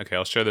like that. Okay,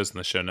 I'll share those in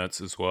the show notes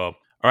as well.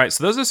 All right,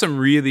 so those are some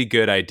really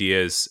good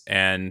ideas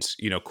and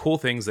cool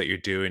things that you're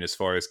doing as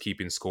far as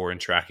keeping score and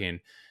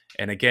tracking.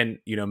 And again,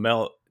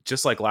 Mel,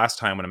 just like last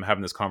time when I'm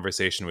having this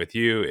conversation with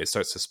you, it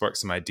starts to spark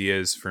some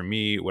ideas for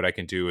me, what I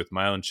can do with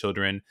my own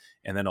children,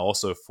 and then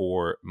also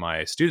for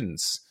my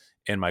students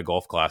in my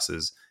golf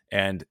classes.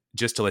 And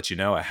just to let you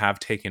know, I have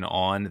taken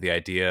on the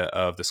idea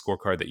of the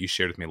scorecard that you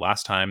shared with me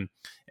last time.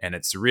 And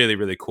it's really,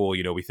 really cool.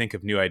 We think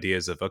of new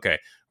ideas of, okay,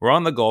 we're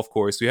on the golf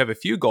course. We have a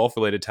few golf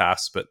related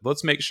tasks, but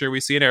let's make sure we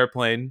see an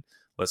airplane.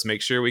 Let's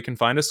make sure we can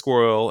find a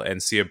squirrel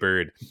and see a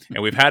bird.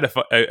 And we've had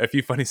a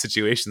few funny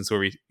situations where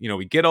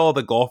we get all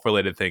the golf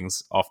related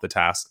things off the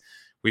task.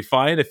 We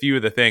find a few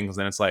of the things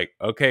and it's like,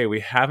 okay,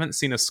 we haven't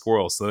seen a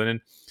squirrel. So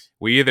then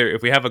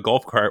if we have a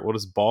golf cart, we'll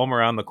just ball them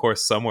around the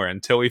course somewhere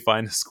until we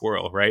find a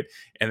squirrel, right?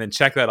 And then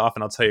check that off.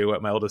 And I'll tell you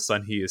what, my oldest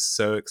son, he is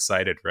so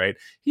excited, right?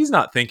 He's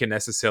not thinking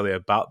necessarily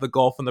about the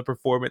golf and the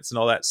performance and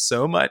all that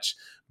so much.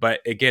 But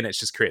again, it's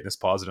just creating this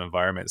positive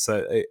environment.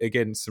 So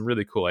again, some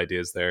really cool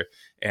ideas there.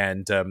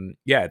 And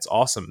it's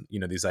awesome,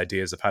 these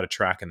ideas of how to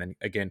track and then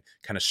again,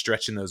 kind of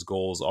stretching those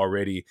goals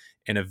already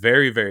in a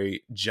very,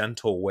 very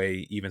gentle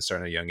way, even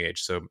starting at a young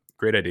age. So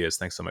great ideas.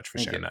 Thanks so much for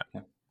sharing that.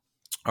 Yeah.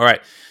 All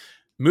right.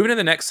 Moving to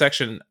the next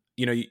section,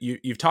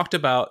 you've talked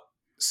about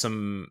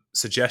some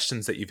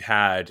suggestions that you've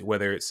had,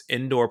 whether it's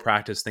indoor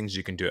practice, things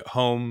you can do at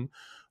home,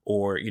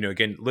 or,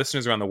 again,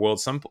 listeners around the world,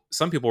 some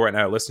people right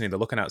now are listening, they're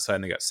looking outside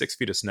and they got 6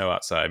 feet of snow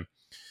outside.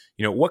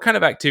 What kind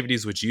of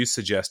activities would you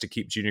suggest to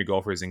keep junior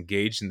golfers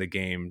engaged in the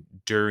game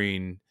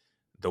during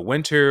the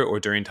winter or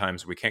during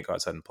times we can't go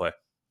outside and play?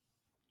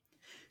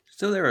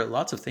 So there are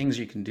lots of things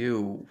you can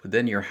do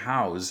within your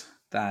house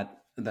that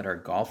are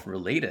golf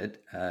related.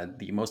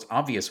 The most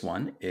obvious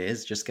one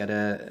is just get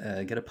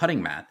a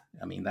putting mat.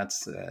 I mean,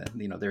 that's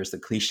there's the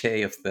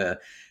cliche of the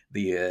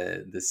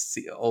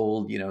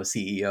old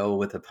CEO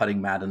with a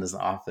putting mat in his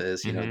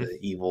office. Mm-hmm. The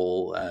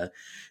evil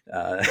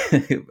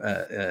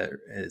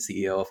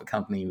CEO of a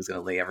company who's going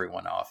to lay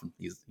everyone off, and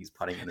he's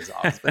putting in his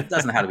office. But it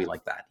doesn't have to be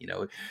like that.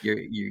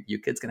 Your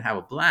kids can have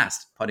a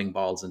blast putting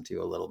balls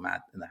into a little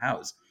mat in the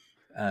house.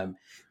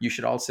 You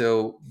should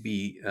also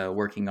be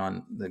working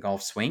on the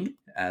golf swing,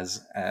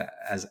 as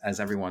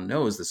everyone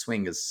knows, the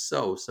swing is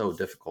so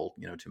difficult,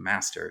 to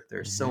master.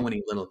 There's so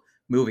many little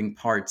moving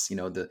parts,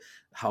 the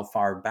how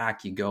far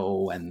back you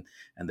go, and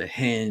the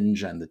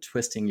hinge, and the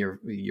twisting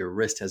your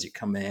wrist as you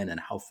come in, and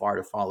how far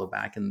to follow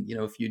back. And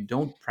if you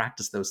don't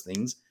practice those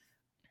things,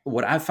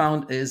 what I've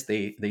found is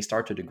they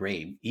start to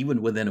degrade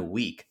even within a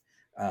week.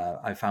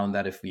 I found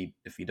that if we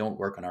don't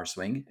work on our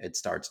swing, it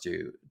starts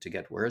to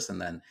get worse, and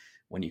then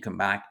when you come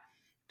back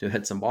to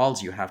hit some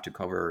balls, you have to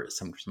cover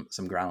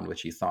some ground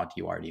which you thought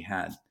you already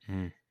had.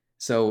 Mm.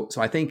 So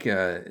I think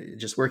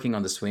just working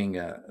on the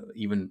swing,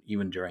 even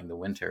during the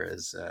winter,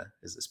 is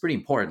pretty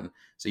important.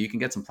 So you can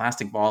get some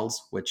plastic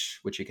balls,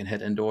 which you can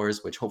hit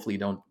indoors, which hopefully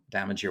don't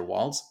damage your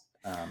walls.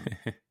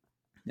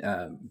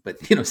 But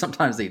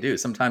sometimes they do.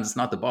 Sometimes it's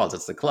not the balls;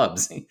 it's the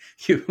clubs.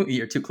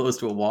 You're too close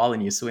to a wall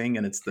and you swing,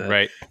 and it's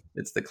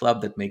the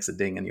club that makes a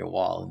ding in your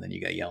wall, and then you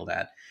get yelled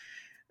at.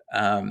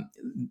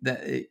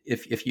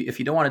 If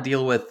you don't want to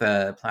deal with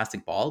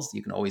plastic balls,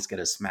 you can always get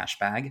a smash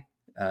bag.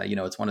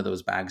 It's one of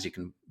those bags you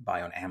can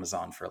buy on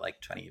Amazon for like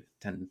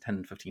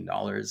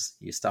 $15.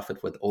 You stuff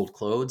it with old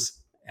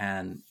clothes,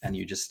 and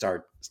you just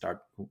start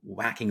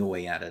whacking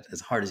away at it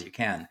as hard as you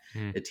can.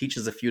 It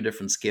teaches a few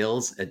different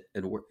skills.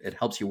 It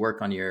helps you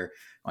work on your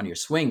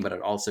swing, but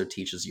it also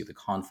teaches you the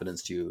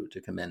confidence to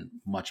come in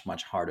much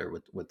harder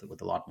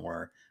with a lot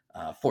more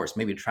force.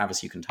 Maybe,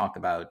 Travis, you can talk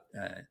about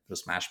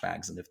those smash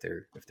bags and if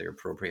they're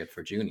appropriate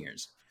for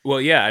juniors.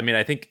 Well, yeah, I mean,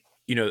 I think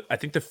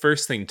the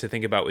first thing to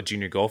think about with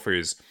junior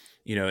golfers,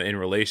 in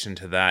relation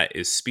to that,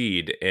 is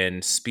speed.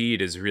 And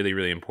speed is really,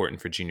 really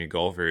important for junior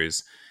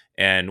golfers.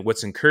 And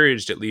what's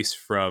encouraged, at least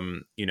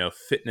from,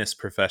 fitness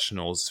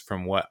professionals,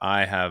 from what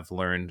I have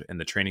learned in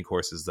the training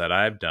courses that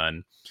I've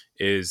done,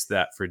 is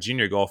that for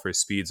junior golfers,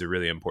 speed's a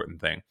really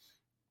important thing.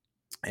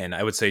 And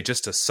I would say,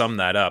 just to sum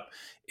that up,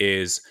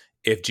 is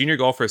if junior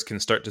golfers can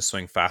start to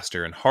swing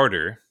faster and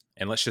harder,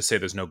 and let's just say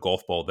there's no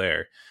golf ball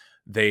there,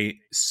 they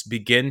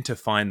begin to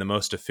find the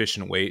most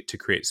efficient way to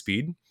create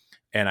speed.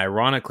 And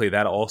ironically,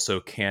 that also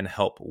can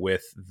help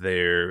with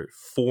their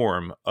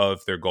form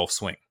of their golf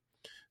swing.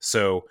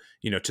 So,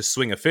 to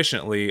swing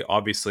efficiently,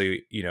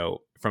 obviously,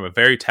 from a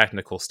very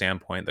technical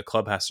standpoint, the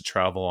club has to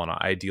travel on an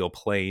ideal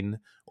plane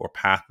or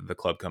path that the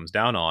club comes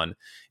down on.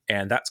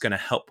 And that's going to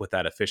help with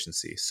that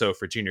efficiency. So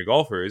for junior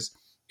golfers,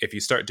 if you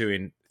start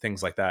doing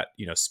things like that,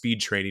 speed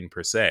training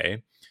per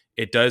se,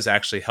 it does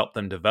actually help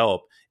them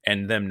develop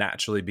and them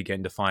naturally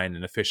begin to find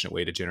an efficient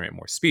way to generate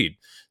more speed.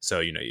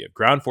 So, you have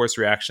ground force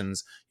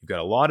reactions. You've got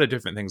a lot of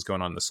different things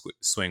going on in the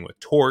swing with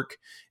torque.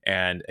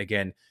 And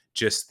again,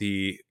 just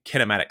the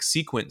kinematic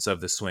sequence of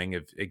the swing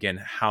of,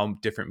 again, how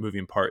different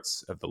moving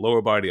parts of the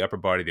lower body, the upper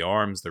body, the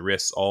arms, the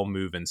wrists all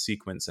move in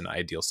sequence, in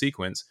ideal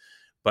sequence.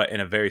 But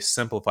in a very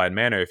simplified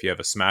manner, if you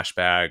have a smash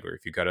bag or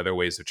if you've got other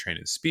ways of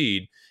training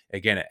speed,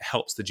 again, it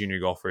helps the junior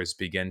golfers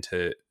begin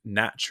to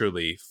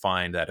naturally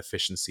find that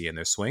efficiency in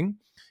their swing.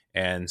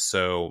 And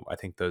so I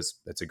think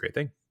that's a great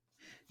thing.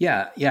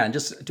 Yeah. And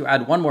just to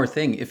add one more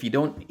thing, if you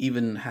don't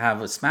even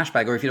have a smash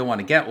bag, or if you don't want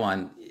to get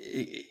one,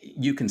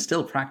 you can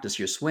still practice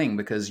your swing,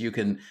 because you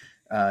can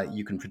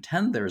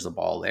pretend there's a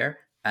ball there,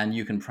 and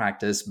you can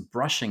practice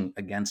brushing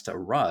against a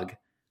rug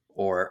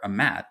or a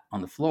mat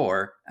on the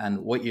floor. And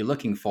what you're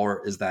looking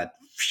for is that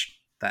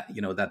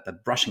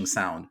brushing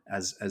sound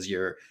as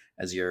your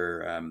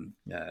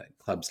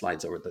club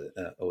slides over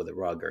the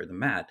rug or the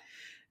mat.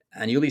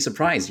 And you'll be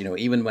surprised,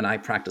 even when I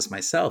practice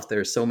myself,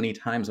 there's so many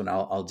times when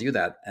I'll do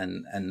that,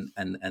 and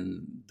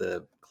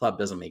the club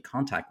doesn't make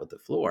contact with the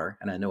floor,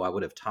 and I know I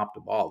would have topped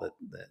a ball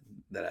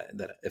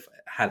that if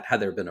had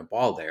there been a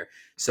ball there.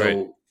 So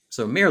Right.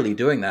 So merely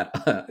doing that,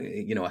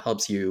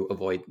 helps you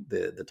avoid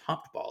the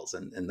topped balls,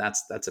 and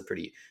that's a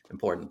pretty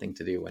important thing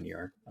to do when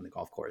you're on the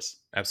golf course.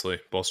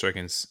 Absolutely. Ball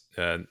striking's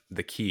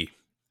the key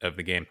of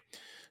the game.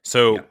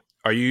 So Yeah.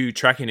 are you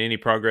tracking any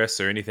progress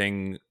or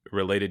anything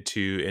related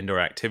to indoor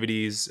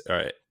activities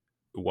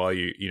while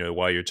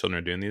your children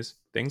are doing these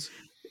things?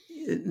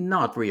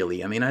 Not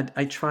really. I mean,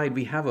 I tried.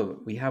 We have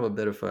a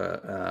bit of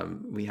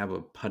we have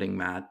a putting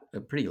mat,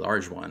 a pretty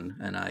large one,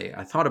 and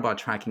I thought about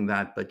tracking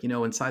that, but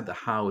inside the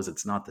house,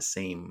 it's not the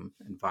same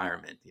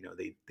environment.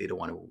 They don't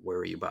want to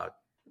worry about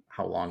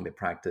how long they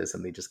practice,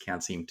 and they just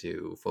can't seem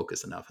to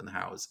focus enough in the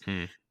house.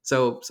 Hmm.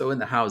 So in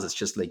the house, it's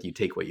just like you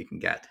take what you can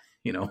get.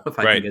 If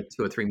I can Right. get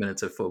 2 or 3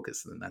 minutes of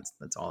focus, then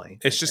that's all I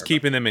It's care just about.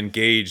 keeping them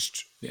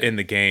engaged Yeah. in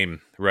the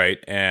game,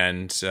 right?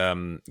 And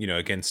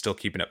again, still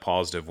keeping it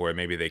positive, where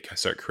maybe they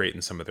start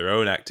creating some of their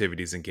own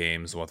activities and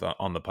games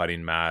on the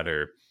putting mat,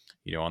 or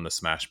on the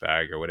smash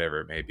bag, or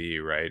whatever it may be,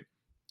 right?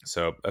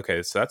 So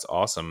okay, so that's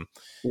awesome.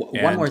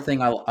 One more And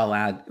thing I'll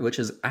add, which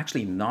is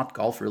actually not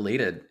golf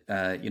related.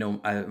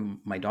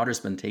 My daughter's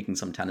been taking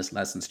some tennis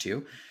lessons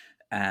too,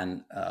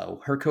 and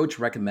her coach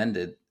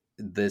recommended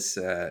this.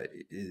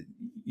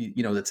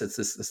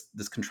 It's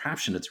this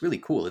contraption. It's really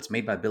cool. It's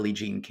made by Billie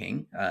Jean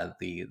King,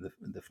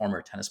 the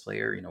former tennis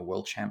player,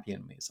 world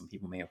champion. Some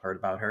people may have heard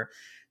about her.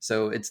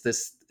 So it's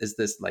this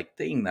like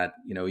thing that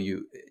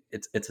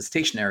it's a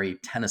stationary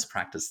tennis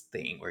practice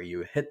thing where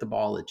you hit the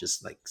ball, it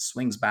just like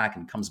swings back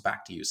and comes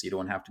back to you, so you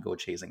don't have to go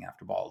chasing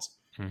after balls.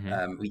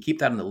 Mhm. We keep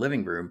that in the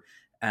living room,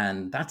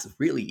 and that's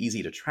really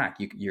easy to track.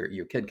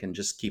 Your kid can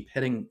just keep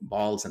hitting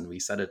balls, and we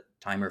set a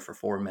timer for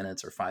 4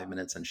 minutes or 5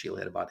 minutes, and she'll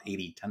hit about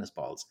 80 tennis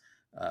balls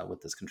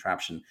with this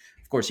contraption.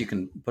 Of course, you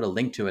can put a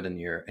link to it in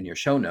your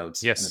show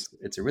notes, and Yes.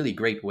 it's a really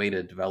great way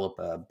to develop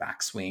a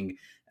backswing.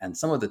 And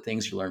some of the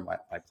things you learn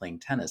by playing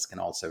tennis can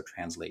also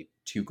translate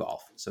to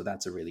golf. So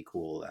that's a really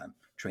cool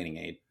training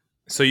aid.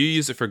 So you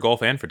use it for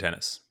golf and for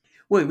tennis.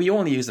 Well, we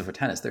only use it for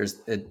tennis.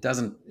 It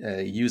doesn't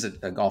use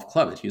a golf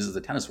club. It uses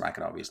a tennis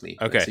racket, obviously.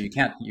 Okay. So you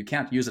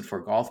can't use it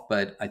for golf.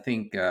 But I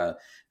think I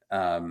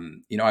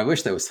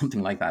wish there was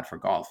something like that for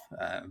golf.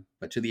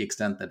 But to the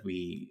extent that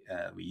we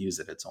use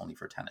it, it's only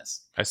for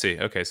tennis. I see.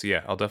 Okay, so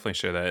yeah, I'll definitely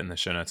share that in the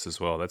show notes as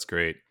well. That's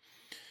great.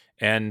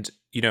 And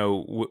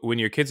when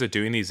your kids are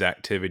doing these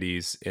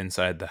activities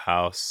inside the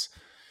house,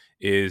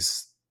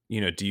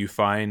 do you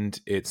find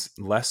it's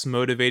less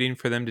motivating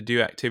for them to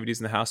do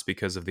activities in the house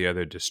because of the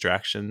other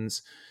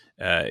distractions?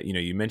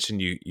 You mentioned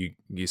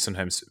you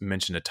sometimes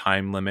mention a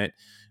time limit,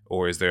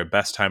 or is there a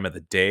best time of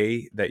the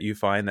day that you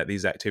find that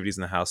these activities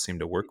in the house seem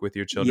to work with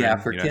your Yeah, children?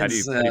 for How do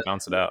you kids.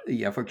 balance it out?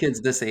 Yeah, for kids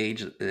this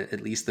age,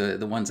 at least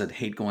the ones that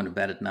hate going to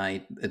bed at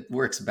night, it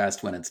works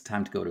best when it's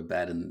time to go to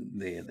bed, and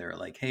they're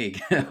like, "Hey,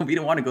 we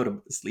don't want to go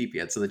to sleep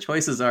yet." So the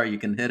choices are: you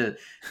can hit a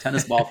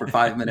tennis ball for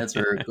 5 minutes,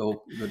 or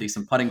go do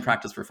some putting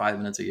practice for 5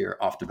 minutes, or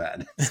you're off to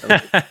bed. So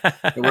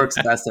it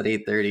works best at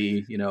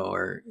 8:30,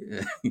 or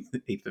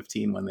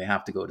 8:15 when they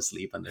have to go to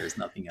sleep and there's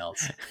nothing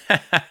else.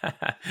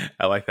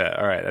 I like that.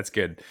 All right, that's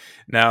good.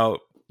 Now,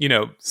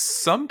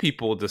 some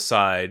people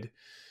decide,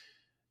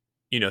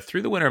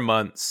 through the winter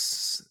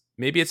months,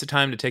 maybe it's a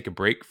time to take a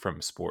break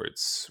from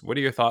sports. What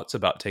are your thoughts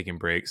about taking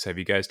breaks? Have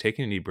you guys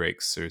taken any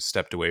breaks or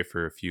stepped away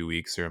for a few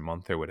weeks or a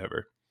month or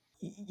whatever?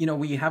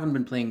 We haven't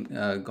been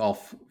playing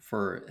golf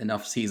for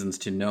enough seasons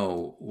to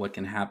know what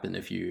can happen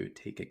if you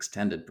take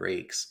extended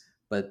breaks.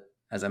 But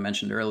as I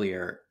mentioned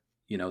earlier,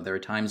 there are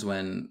times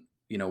when,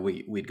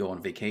 we'd go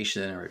on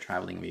vacation or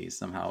traveling, we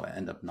somehow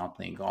end up not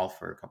playing golf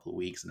for a couple of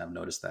weeks. And I've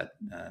noticed that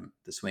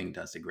the swing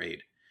does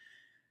degrade.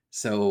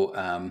 So,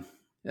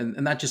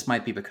 and that just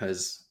might be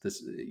because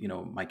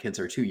my kids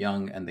are too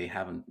young and they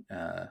haven't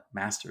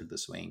mastered the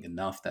swing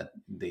enough that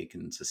they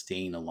can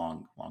sustain a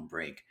long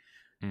break.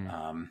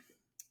 Mm.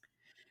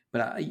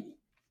 But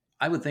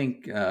I would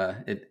think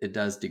it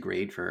does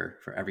degrade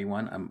for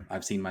everyone.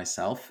 I've seen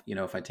myself,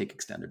 if I take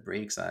extended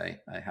breaks, I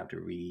have to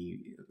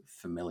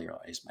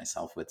re-familiarize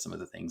myself with some of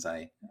the things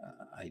I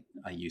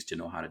used to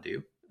know how to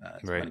do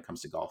Right. when it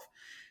comes to golf.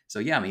 So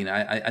yeah, I mean,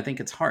 I think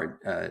it's hard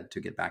to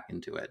get back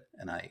into it,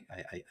 and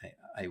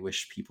I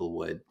wish people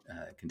would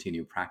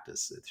continue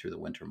practice through the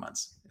winter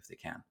months if they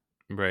can.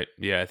 Right.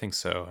 Yeah, I think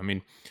so. I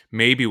mean,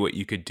 maybe what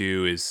you could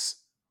do is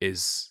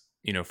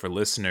for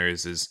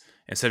listeners, is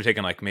instead of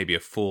taking like maybe a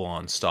full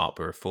on stop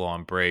or a full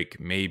on break,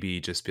 maybe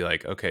just be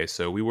like, okay,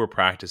 so we were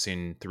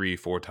practicing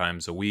 3-4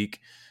 times a week,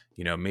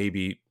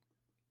 maybe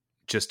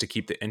just to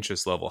keep the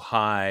interest level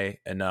high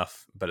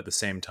enough, but at the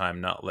same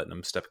time, not letting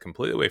them step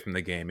completely away from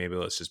the game. Maybe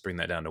let's just bring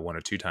that down to 1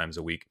 or 2 times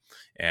a week,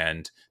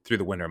 and through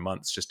the winter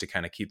months, just to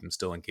kind of keep them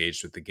still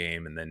engaged with the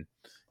game. And then,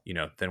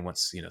 then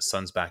once,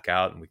 sun's back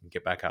out and we can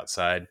get back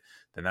outside,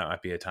 then that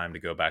might be a time to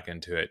go back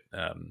into it.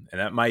 And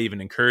that might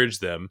even encourage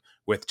them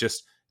with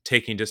just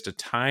taking just a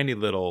tiny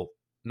little,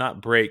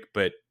 not break,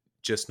 but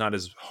just not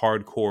as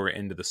hardcore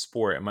into the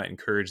sport. It might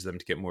encourage them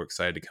to get more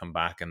excited to come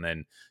back and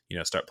then,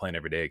 start playing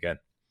every day again.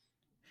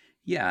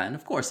 Yeah, and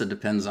of course it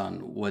depends on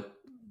what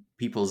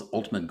people's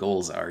ultimate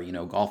goals are.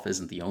 Golf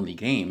isn't the only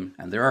game,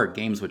 and there are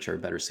games which are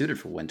better suited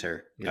for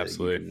winter.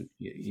 Absolutely.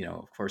 You can,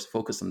 of course,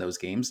 focus on those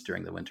games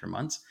during the winter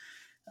months,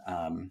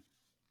 and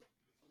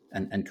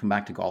come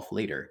back to golf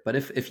later. But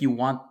if you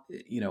want,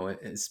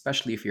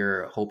 especially if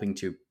you're hoping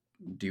to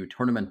do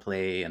tournament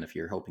play, and if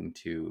you're hoping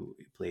to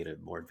play at a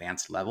more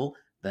advanced level,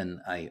 then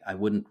I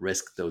wouldn't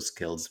risk those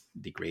skills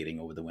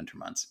degrading over the winter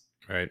months.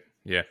 Right.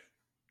 Yeah.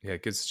 Yeah.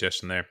 Good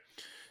suggestion there.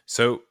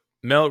 So,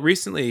 Mel,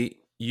 recently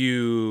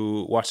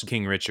you watched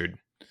King Richard,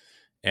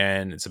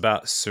 and it's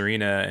about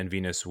Serena and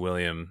Venus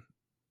Williams.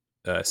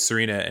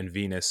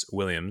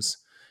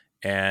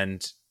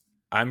 And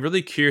I'm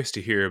really curious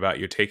to hear about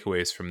your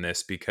takeaways from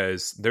this,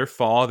 because their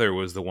father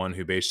was the one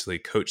who basically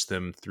coached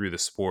them through the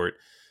sport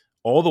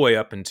all the way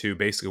up into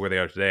basically where they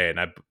are today.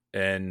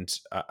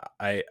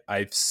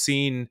 I've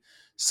seen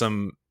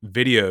some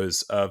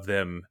videos of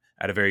them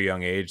at a very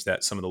young age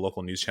that some of the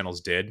local news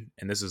channels did,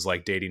 and this is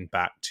like dating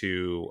back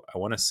to, I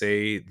want to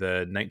say,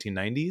 the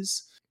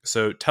 1990s.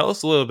 So tell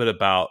us a little bit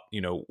about,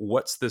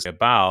 what's this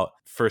about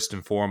first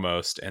and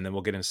foremost, and then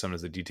we'll get into some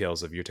of the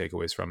details of your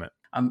takeaways from it.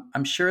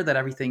 I'm sure that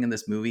everything in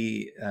this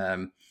movie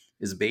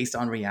is based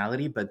on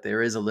reality, but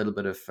there is a little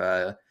bit of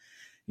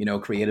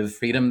creative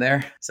freedom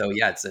there. So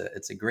yeah,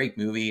 it's a great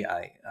movie.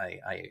 I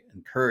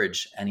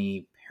encourage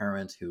any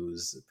parent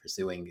who's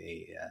pursuing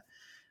a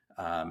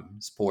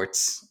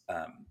sports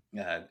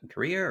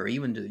career, or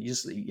even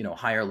just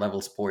higher level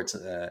sports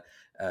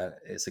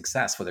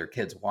success for their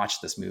kids,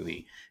 watch this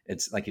movie.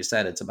 It's like you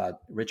said, it's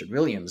about Richard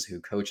Williams, who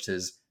coached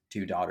his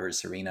two daughters,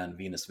 Serena and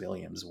Venus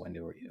Williams, when they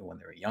were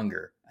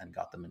younger, and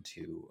got them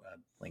into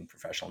playing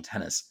professional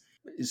tennis.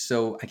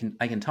 So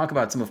I can talk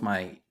about some of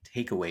my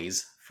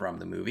takeaways from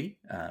the movie.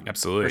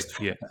 Absolutely. First,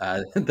 Yeah.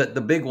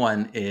 the big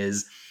one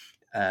is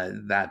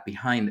that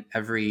behind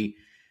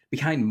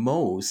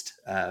most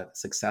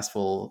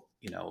successful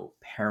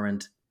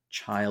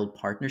parent-child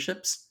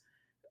partnerships,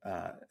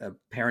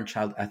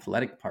 parent-child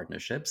athletic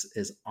partnerships,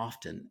 is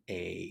often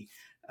a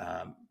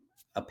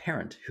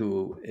parent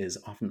who is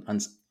often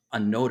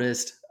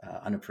unnoticed,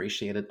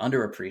 unappreciated,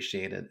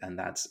 underappreciated, and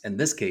that's, in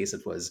this case,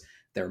 it was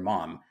their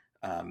mom,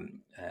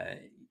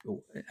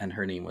 and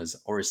her name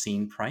was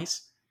Orsine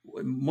Price.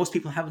 Most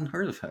people haven't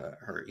heard of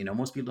her.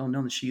 Most people don't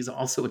know that she's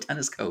also a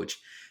tennis coach,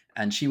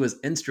 and she was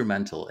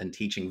instrumental in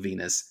teaching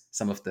Venus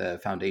some of the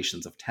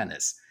foundations of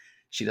tennis.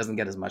 She doesn't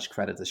get as much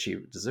credit as she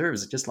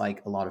deserves. Just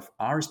like a lot of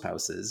our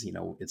spouses,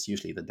 it's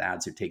usually the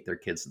dads who take their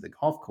kids to the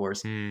golf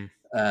course,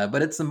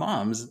 but it's the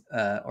moms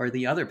or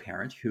the other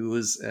parent who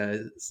is,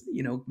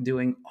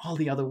 doing all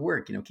the other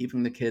work.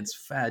 Keeping the kids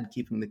fed,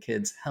 keeping the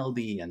kids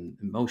healthy and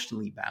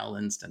emotionally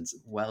balanced and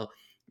well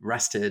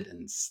rested,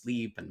 and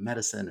sleep and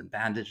medicine and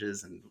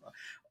bandages, and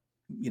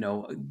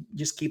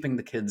just keeping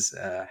the kids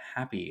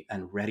happy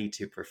and ready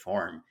to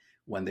perform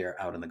when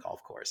they're out on the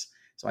golf course.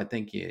 So I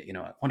think, I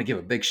want to give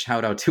a big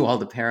shout out to all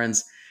the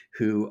parents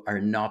who are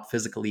not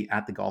physically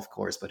at the golf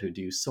course, but who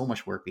do so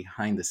much work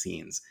behind the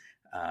scenes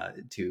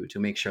to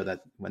make sure that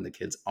when the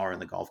kids are on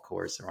the golf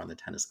course or on the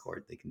tennis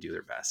court, they can do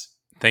their best.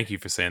 Thank you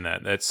for saying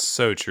that. That's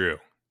so true.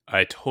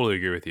 I totally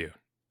agree with you.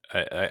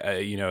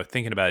 I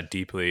thinking about it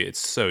deeply, it's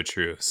so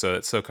true. So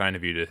it's so kind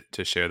of you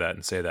to share that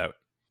and say that.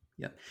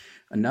 Yeah.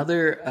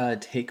 Another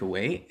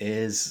takeaway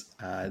is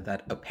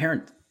that a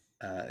parent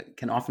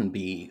can often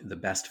be the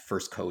best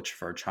first coach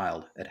for a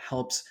child. It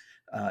helps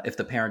if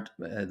the parent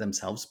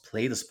themselves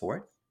play the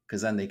sport,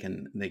 because then they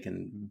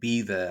can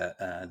be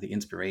the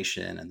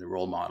inspiration and the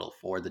role model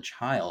for the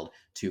child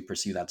to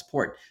pursue that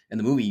sport. In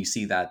the movie, you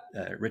see that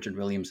Richard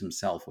Williams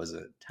himself was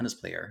a tennis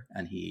player,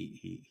 and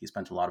he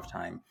spent a lot of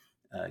time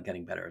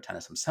getting better at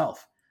tennis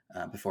himself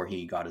before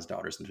he got his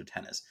daughters into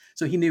tennis.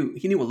 So he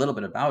knew a little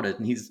bit about it,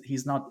 and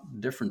he's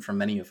not different from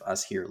many of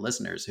us here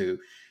listeners who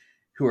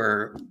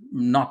are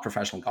not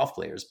professional golf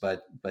players,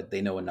 but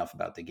they know enough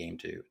about the game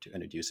to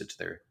introduce it to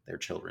their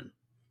children.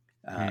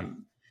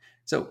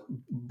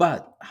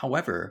 But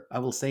however, I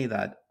will say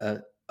that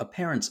a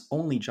parent's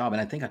only job,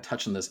 and I think I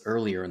touched on this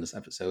earlier in this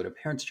episode, a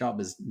parent's job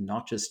is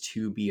not just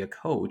to be a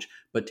coach,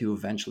 but to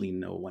eventually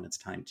know when it's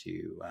time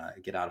to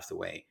get out of the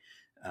way.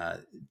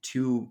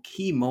 Two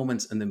key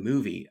moments in the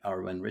movie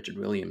are when Richard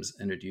Williams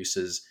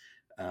introduces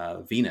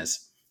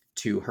Venus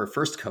to her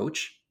first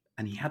coach,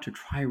 and he had to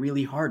try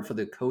really hard for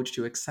the coach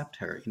to accept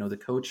her. The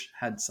coach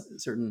had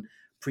certain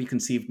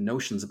preconceived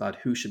notions about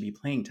who should be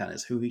playing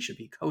tennis, who he should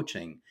be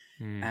coaching,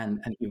 and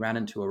he ran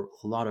into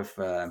a lot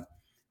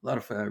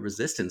of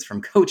resistance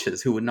from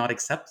coaches who would not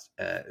accept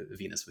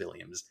Venus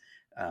Williams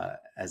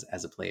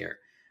as a player.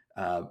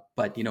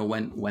 But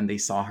when they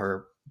saw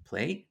her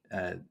play,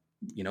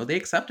 they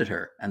accepted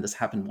her, and this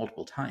happened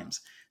multiple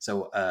times.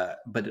 So,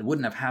 but it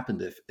wouldn't have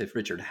happened if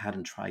Richard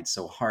hadn't tried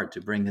so hard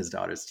to bring his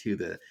daughters to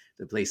the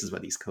places where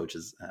these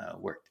coaches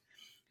worked.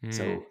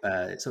 So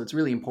it's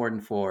really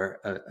important for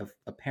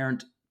a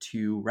parent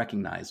to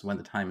recognize when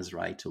the time is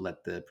right to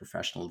let the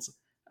professionals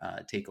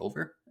take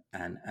over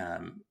and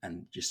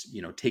just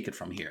take it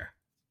from here.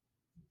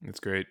 That's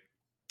great.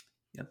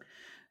 Yep.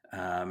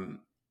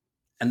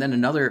 And then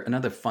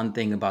another fun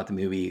thing about the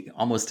movie,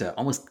 almost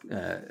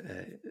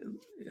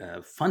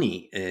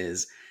funny,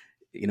 is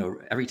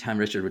every time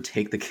Richard would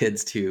take the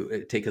kids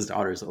to take his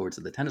daughters over to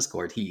the tennis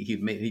court,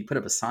 he put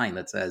up a sign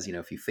that says,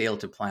 if you fail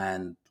to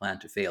plan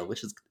to fail,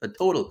 which is a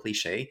total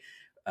cliche.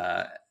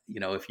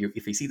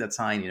 If you see that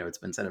sign, it's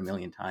been said a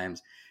million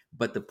times.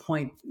 But the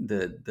point,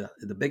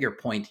 the bigger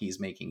point he's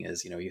making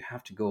is, you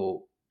have to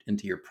go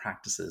into your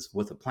practices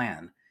with a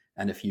plan,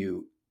 and if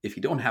you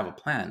don't have a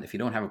plan,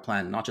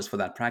 not just for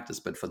that practice,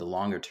 but for the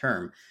longer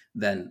term,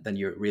 then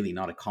you're really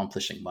not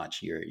accomplishing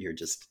much. You're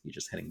just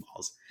hitting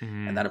balls.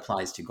 And that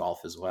applies to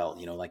golf as well.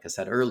 Like I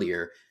said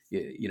earlier,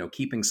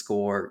 keeping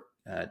score,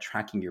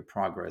 tracking your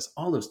progress,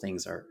 all those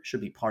things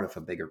should be part of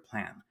a bigger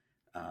plan.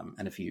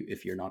 And if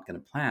you're not going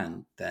to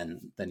plan,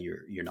 then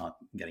you're not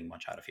getting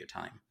much out of your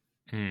time.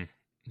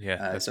 Yeah,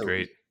 that's So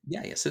great.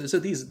 yeah. So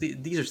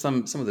these are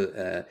some of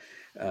the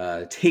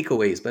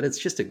takeaways, but it's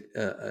just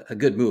a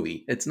good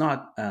movie. It's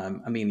not.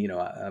 I mean,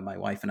 my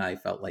wife and I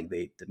felt like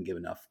they didn't give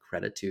enough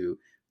credit to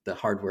the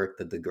hard work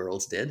that the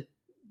girls did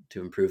to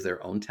improve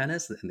their own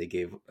tennis, and they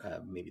gave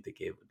maybe they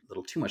gave a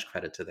little too much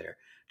credit to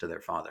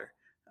their father.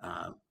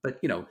 But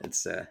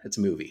it's a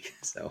movie,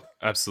 so.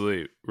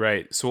 Absolutely.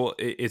 Right. So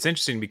it's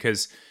interesting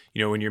because,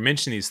 when you're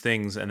mentioning these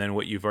things and then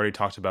what you've already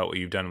talked about, what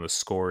you've done with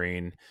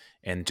scoring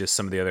and just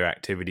some of the other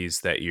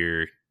activities that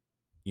you're,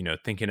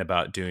 thinking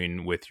about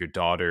doing with your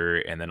daughter,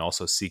 and then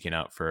also seeking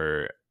out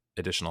for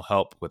additional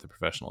help with a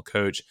professional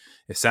coach.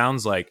 It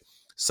sounds like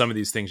some of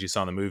these things you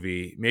saw in the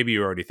movie, maybe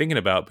you're already thinking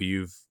about, but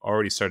you've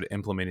already started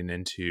implementing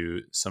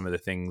into some of the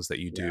things that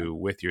you do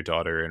with your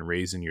daughter and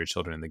raising your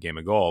children in the game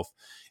of golf.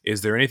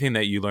 Is there anything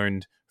that you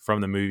learned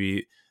from the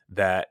movie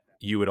that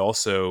you would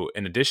also,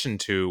 in addition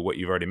to what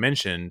you've already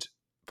mentioned,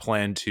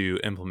 plan to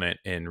implement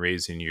in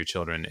raising your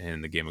children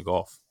in the game of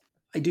golf?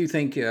 I do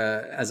think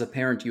as a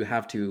parent, you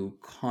have to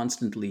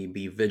constantly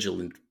be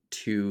vigilant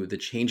to the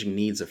changing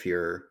needs of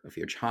your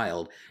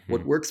child.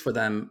 What works for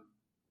them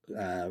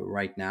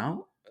right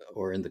now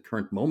or in the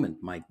current moment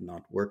might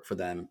not work for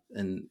them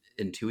in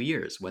 2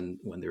 years when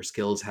their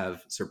skills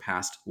have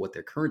surpassed what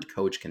their current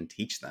coach can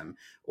teach them,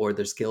 or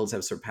their skills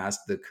have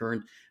surpassed the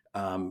current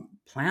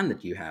plan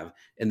that you have.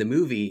 In the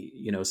movie,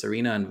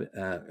 Serena and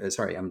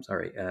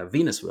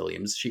Venus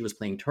Williams, she was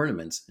playing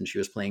tournaments, and she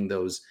was playing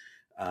those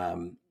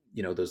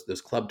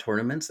those club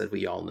tournaments that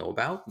we all know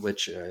about,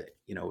 which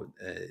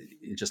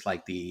just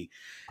like the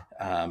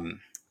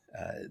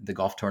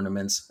golf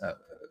tournaments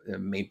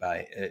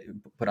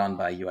put on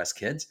by U.S.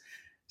 kids.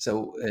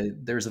 So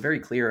there's a very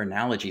clear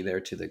analogy there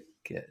to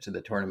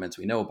the tournaments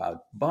we know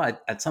about.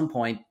 But at some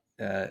point,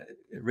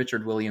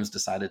 Richard Williams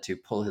decided to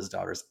pull his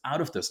daughters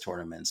out of those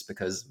tournaments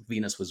because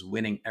Venus was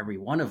winning every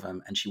one of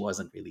them, and she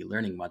wasn't really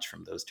learning much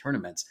from those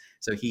tournaments.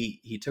 So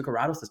he took her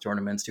out of the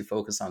tournaments to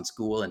focus on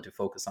school and to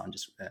focus on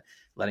just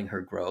letting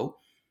her grow.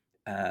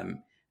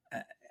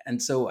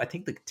 And so I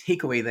think the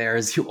takeaway there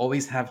is you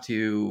always have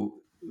to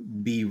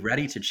be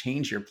ready to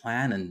change your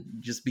plan and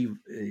just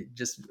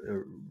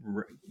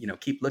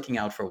keep looking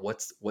out for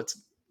what's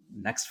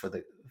next for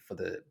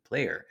the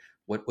player.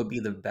 What would be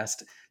the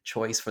best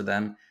choice for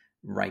them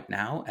right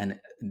now, and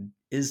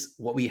is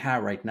what we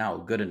have right now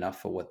good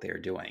enough for what they're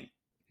doing?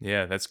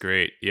 Yeah, that's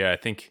great. Yeah, I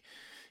think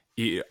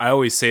I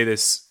always say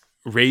this: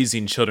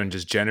 raising children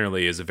just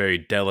generally is a very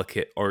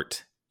delicate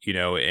art,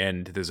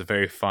 and there's a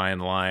very fine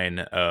line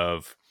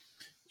of,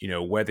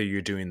 whether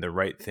you're doing the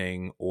right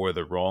thing or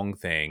the wrong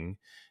thing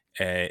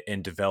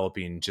in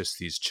developing just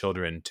these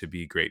children to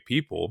be great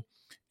people.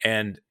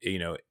 And,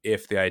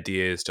 if the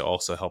idea is to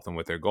also help them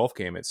with their golf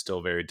game, it's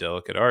still very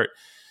delicate art.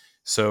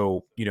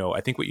 So, I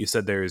think what you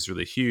said there is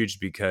really huge,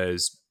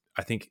 because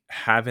I think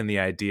having the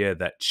idea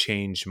that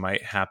change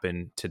might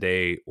happen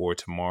today or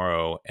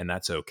tomorrow, and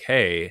that's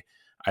okay,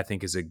 I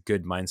think is a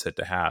good mindset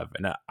to have.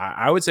 And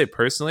I would say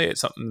personally,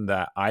 it's something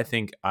that I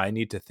think I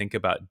need to think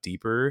about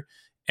deeper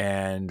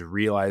and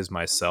realize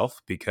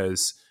myself,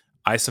 because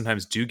I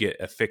sometimes do get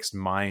a fixed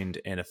mind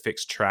and a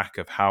fixed track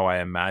of how I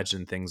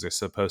imagine things are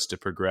supposed to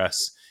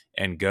progress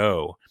and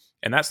go.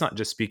 And that's not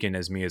just speaking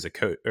as me as a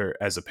coach or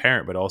as a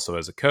parent, but also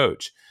as a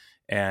coach.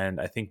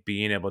 And I think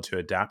being able to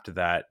adapt to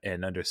that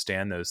and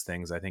understand those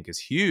things, I think, is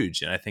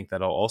huge. And I think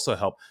that'll also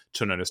help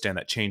children understand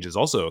that change is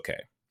also okay,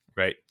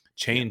 right?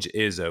 Change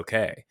is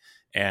okay.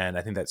 And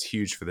I think that's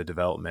huge for the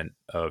development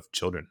of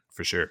children,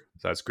 for sure.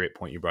 So that's a great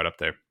point you brought up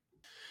there.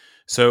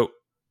 So,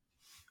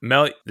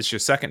 Mel, this is your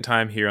second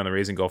time here on the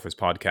Raising Golfers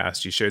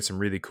podcast. You shared some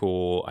really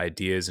cool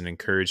ideas and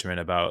encouragement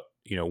about,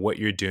 what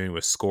you're doing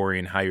with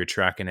scoring, how you're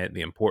tracking it,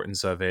 the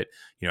importance of it,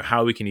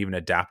 how we can even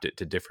adapt it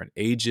to different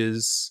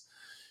ages.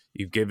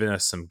 You've given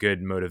us some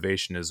good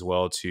motivation as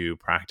well to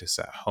practice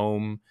at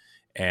home.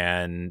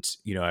 And,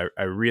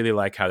 I really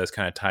like how this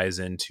kind of ties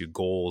into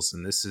goals.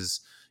 And this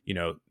is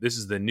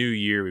the new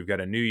year. We've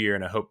got a new year,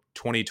 and I hope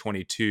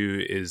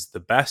 2022 is the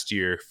best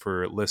year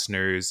for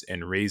listeners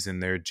and raising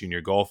their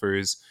junior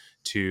golfers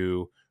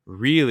to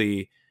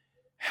really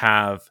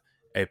have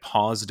a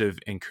positive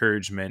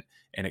encouragement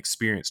and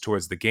experience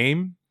towards the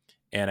game.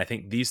 And I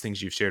think these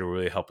things you've shared will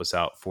really help us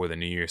out for the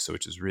new year. So,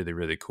 which is really,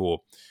 really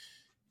cool.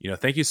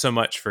 Thank you so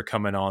much for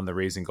coming on the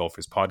Raising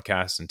Golfers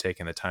podcast and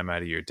taking the time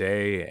out of your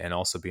day, and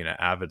also being an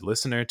avid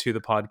listener to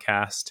the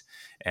podcast.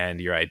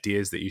 And your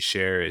ideas that you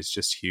share is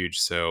just huge.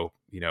 So,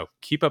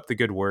 keep up the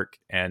good work,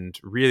 and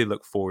really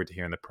look forward to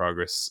hearing the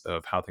progress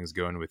of how things are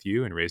going with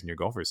you and raising your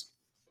golfers.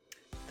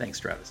 Thanks,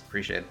 Travis.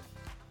 Appreciate it.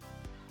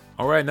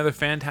 All right, another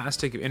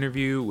fantastic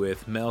interview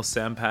with Mel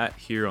Sampat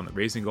here on the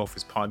Raising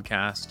Golfers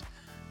podcast.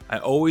 I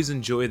always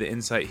enjoy the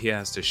insight he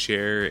has to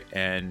share,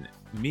 and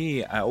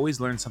I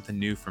always learn something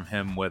new from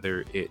him,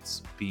 whether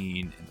it's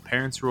being in the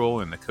parent's role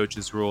or in the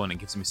coach's role, and it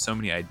gives me so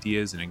many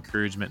ideas and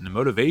encouragement and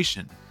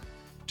motivation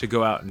to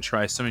go out and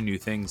try so many new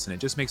things. And it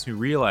just makes me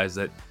realize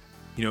that,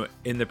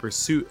 in the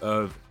pursuit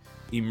of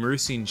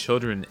immersing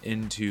children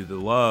into the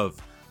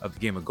love of the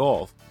game of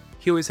golf,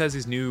 he always has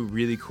these new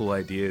really cool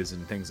ideas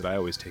and things that I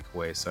always take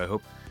away. So I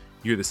hope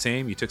you're the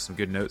same. You took some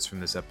good notes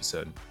from this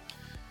episode.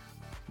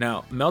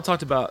 Now, Mel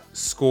talked about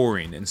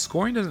scoring, and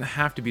scoring doesn't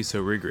have to be so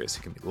rigorous.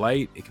 It can be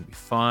light, it can be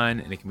fun,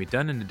 and it can be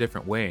done in a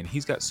different way. And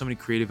he's got so many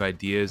creative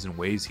ideas and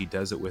ways he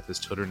does it with his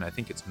children. I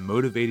think it's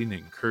motivating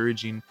and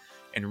encouraging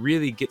and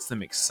really gets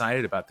them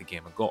excited about the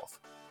game of golf.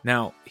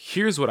 Now,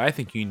 here's what I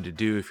think you need to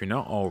do if you're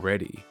not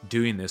already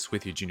doing this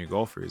with your junior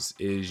golfers,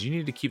 is you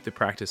need to keep the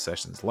practice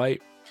sessions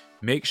light,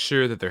 make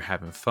sure that they're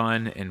having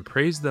fun, and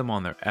praise them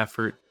on their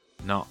effort,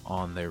 not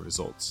on their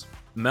results.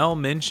 Mel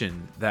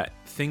mentioned that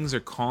things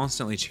are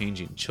constantly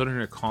changing. Children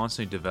are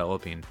constantly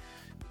developing,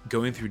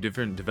 going through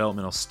different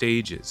developmental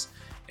stages.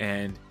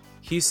 And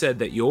he said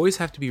that you always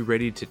have to be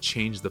ready to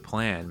change the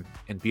plan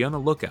and be on the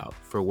lookout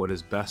for what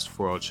is best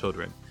for our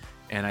children.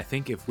 And I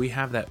think if we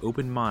have that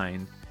open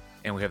mind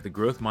and we have the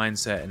growth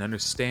mindset and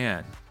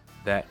understand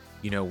that,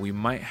 we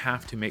might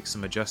have to make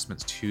some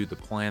adjustments to the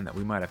plan that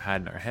we might have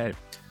had in our head,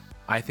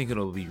 I think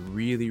it'll be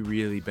really,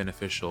 really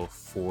beneficial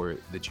for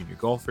the junior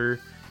golfer.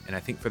 And I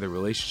think for the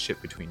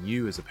relationship between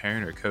you as a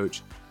parent or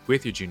coach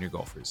with your junior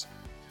golfers.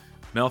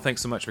 Mel,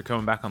 thanks so much for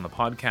coming back on the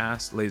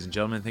podcast. Ladies and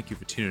gentlemen, thank you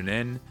for tuning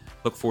in.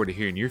 Look forward to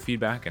hearing your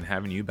feedback and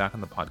having you back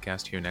on the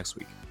podcast here next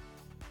week.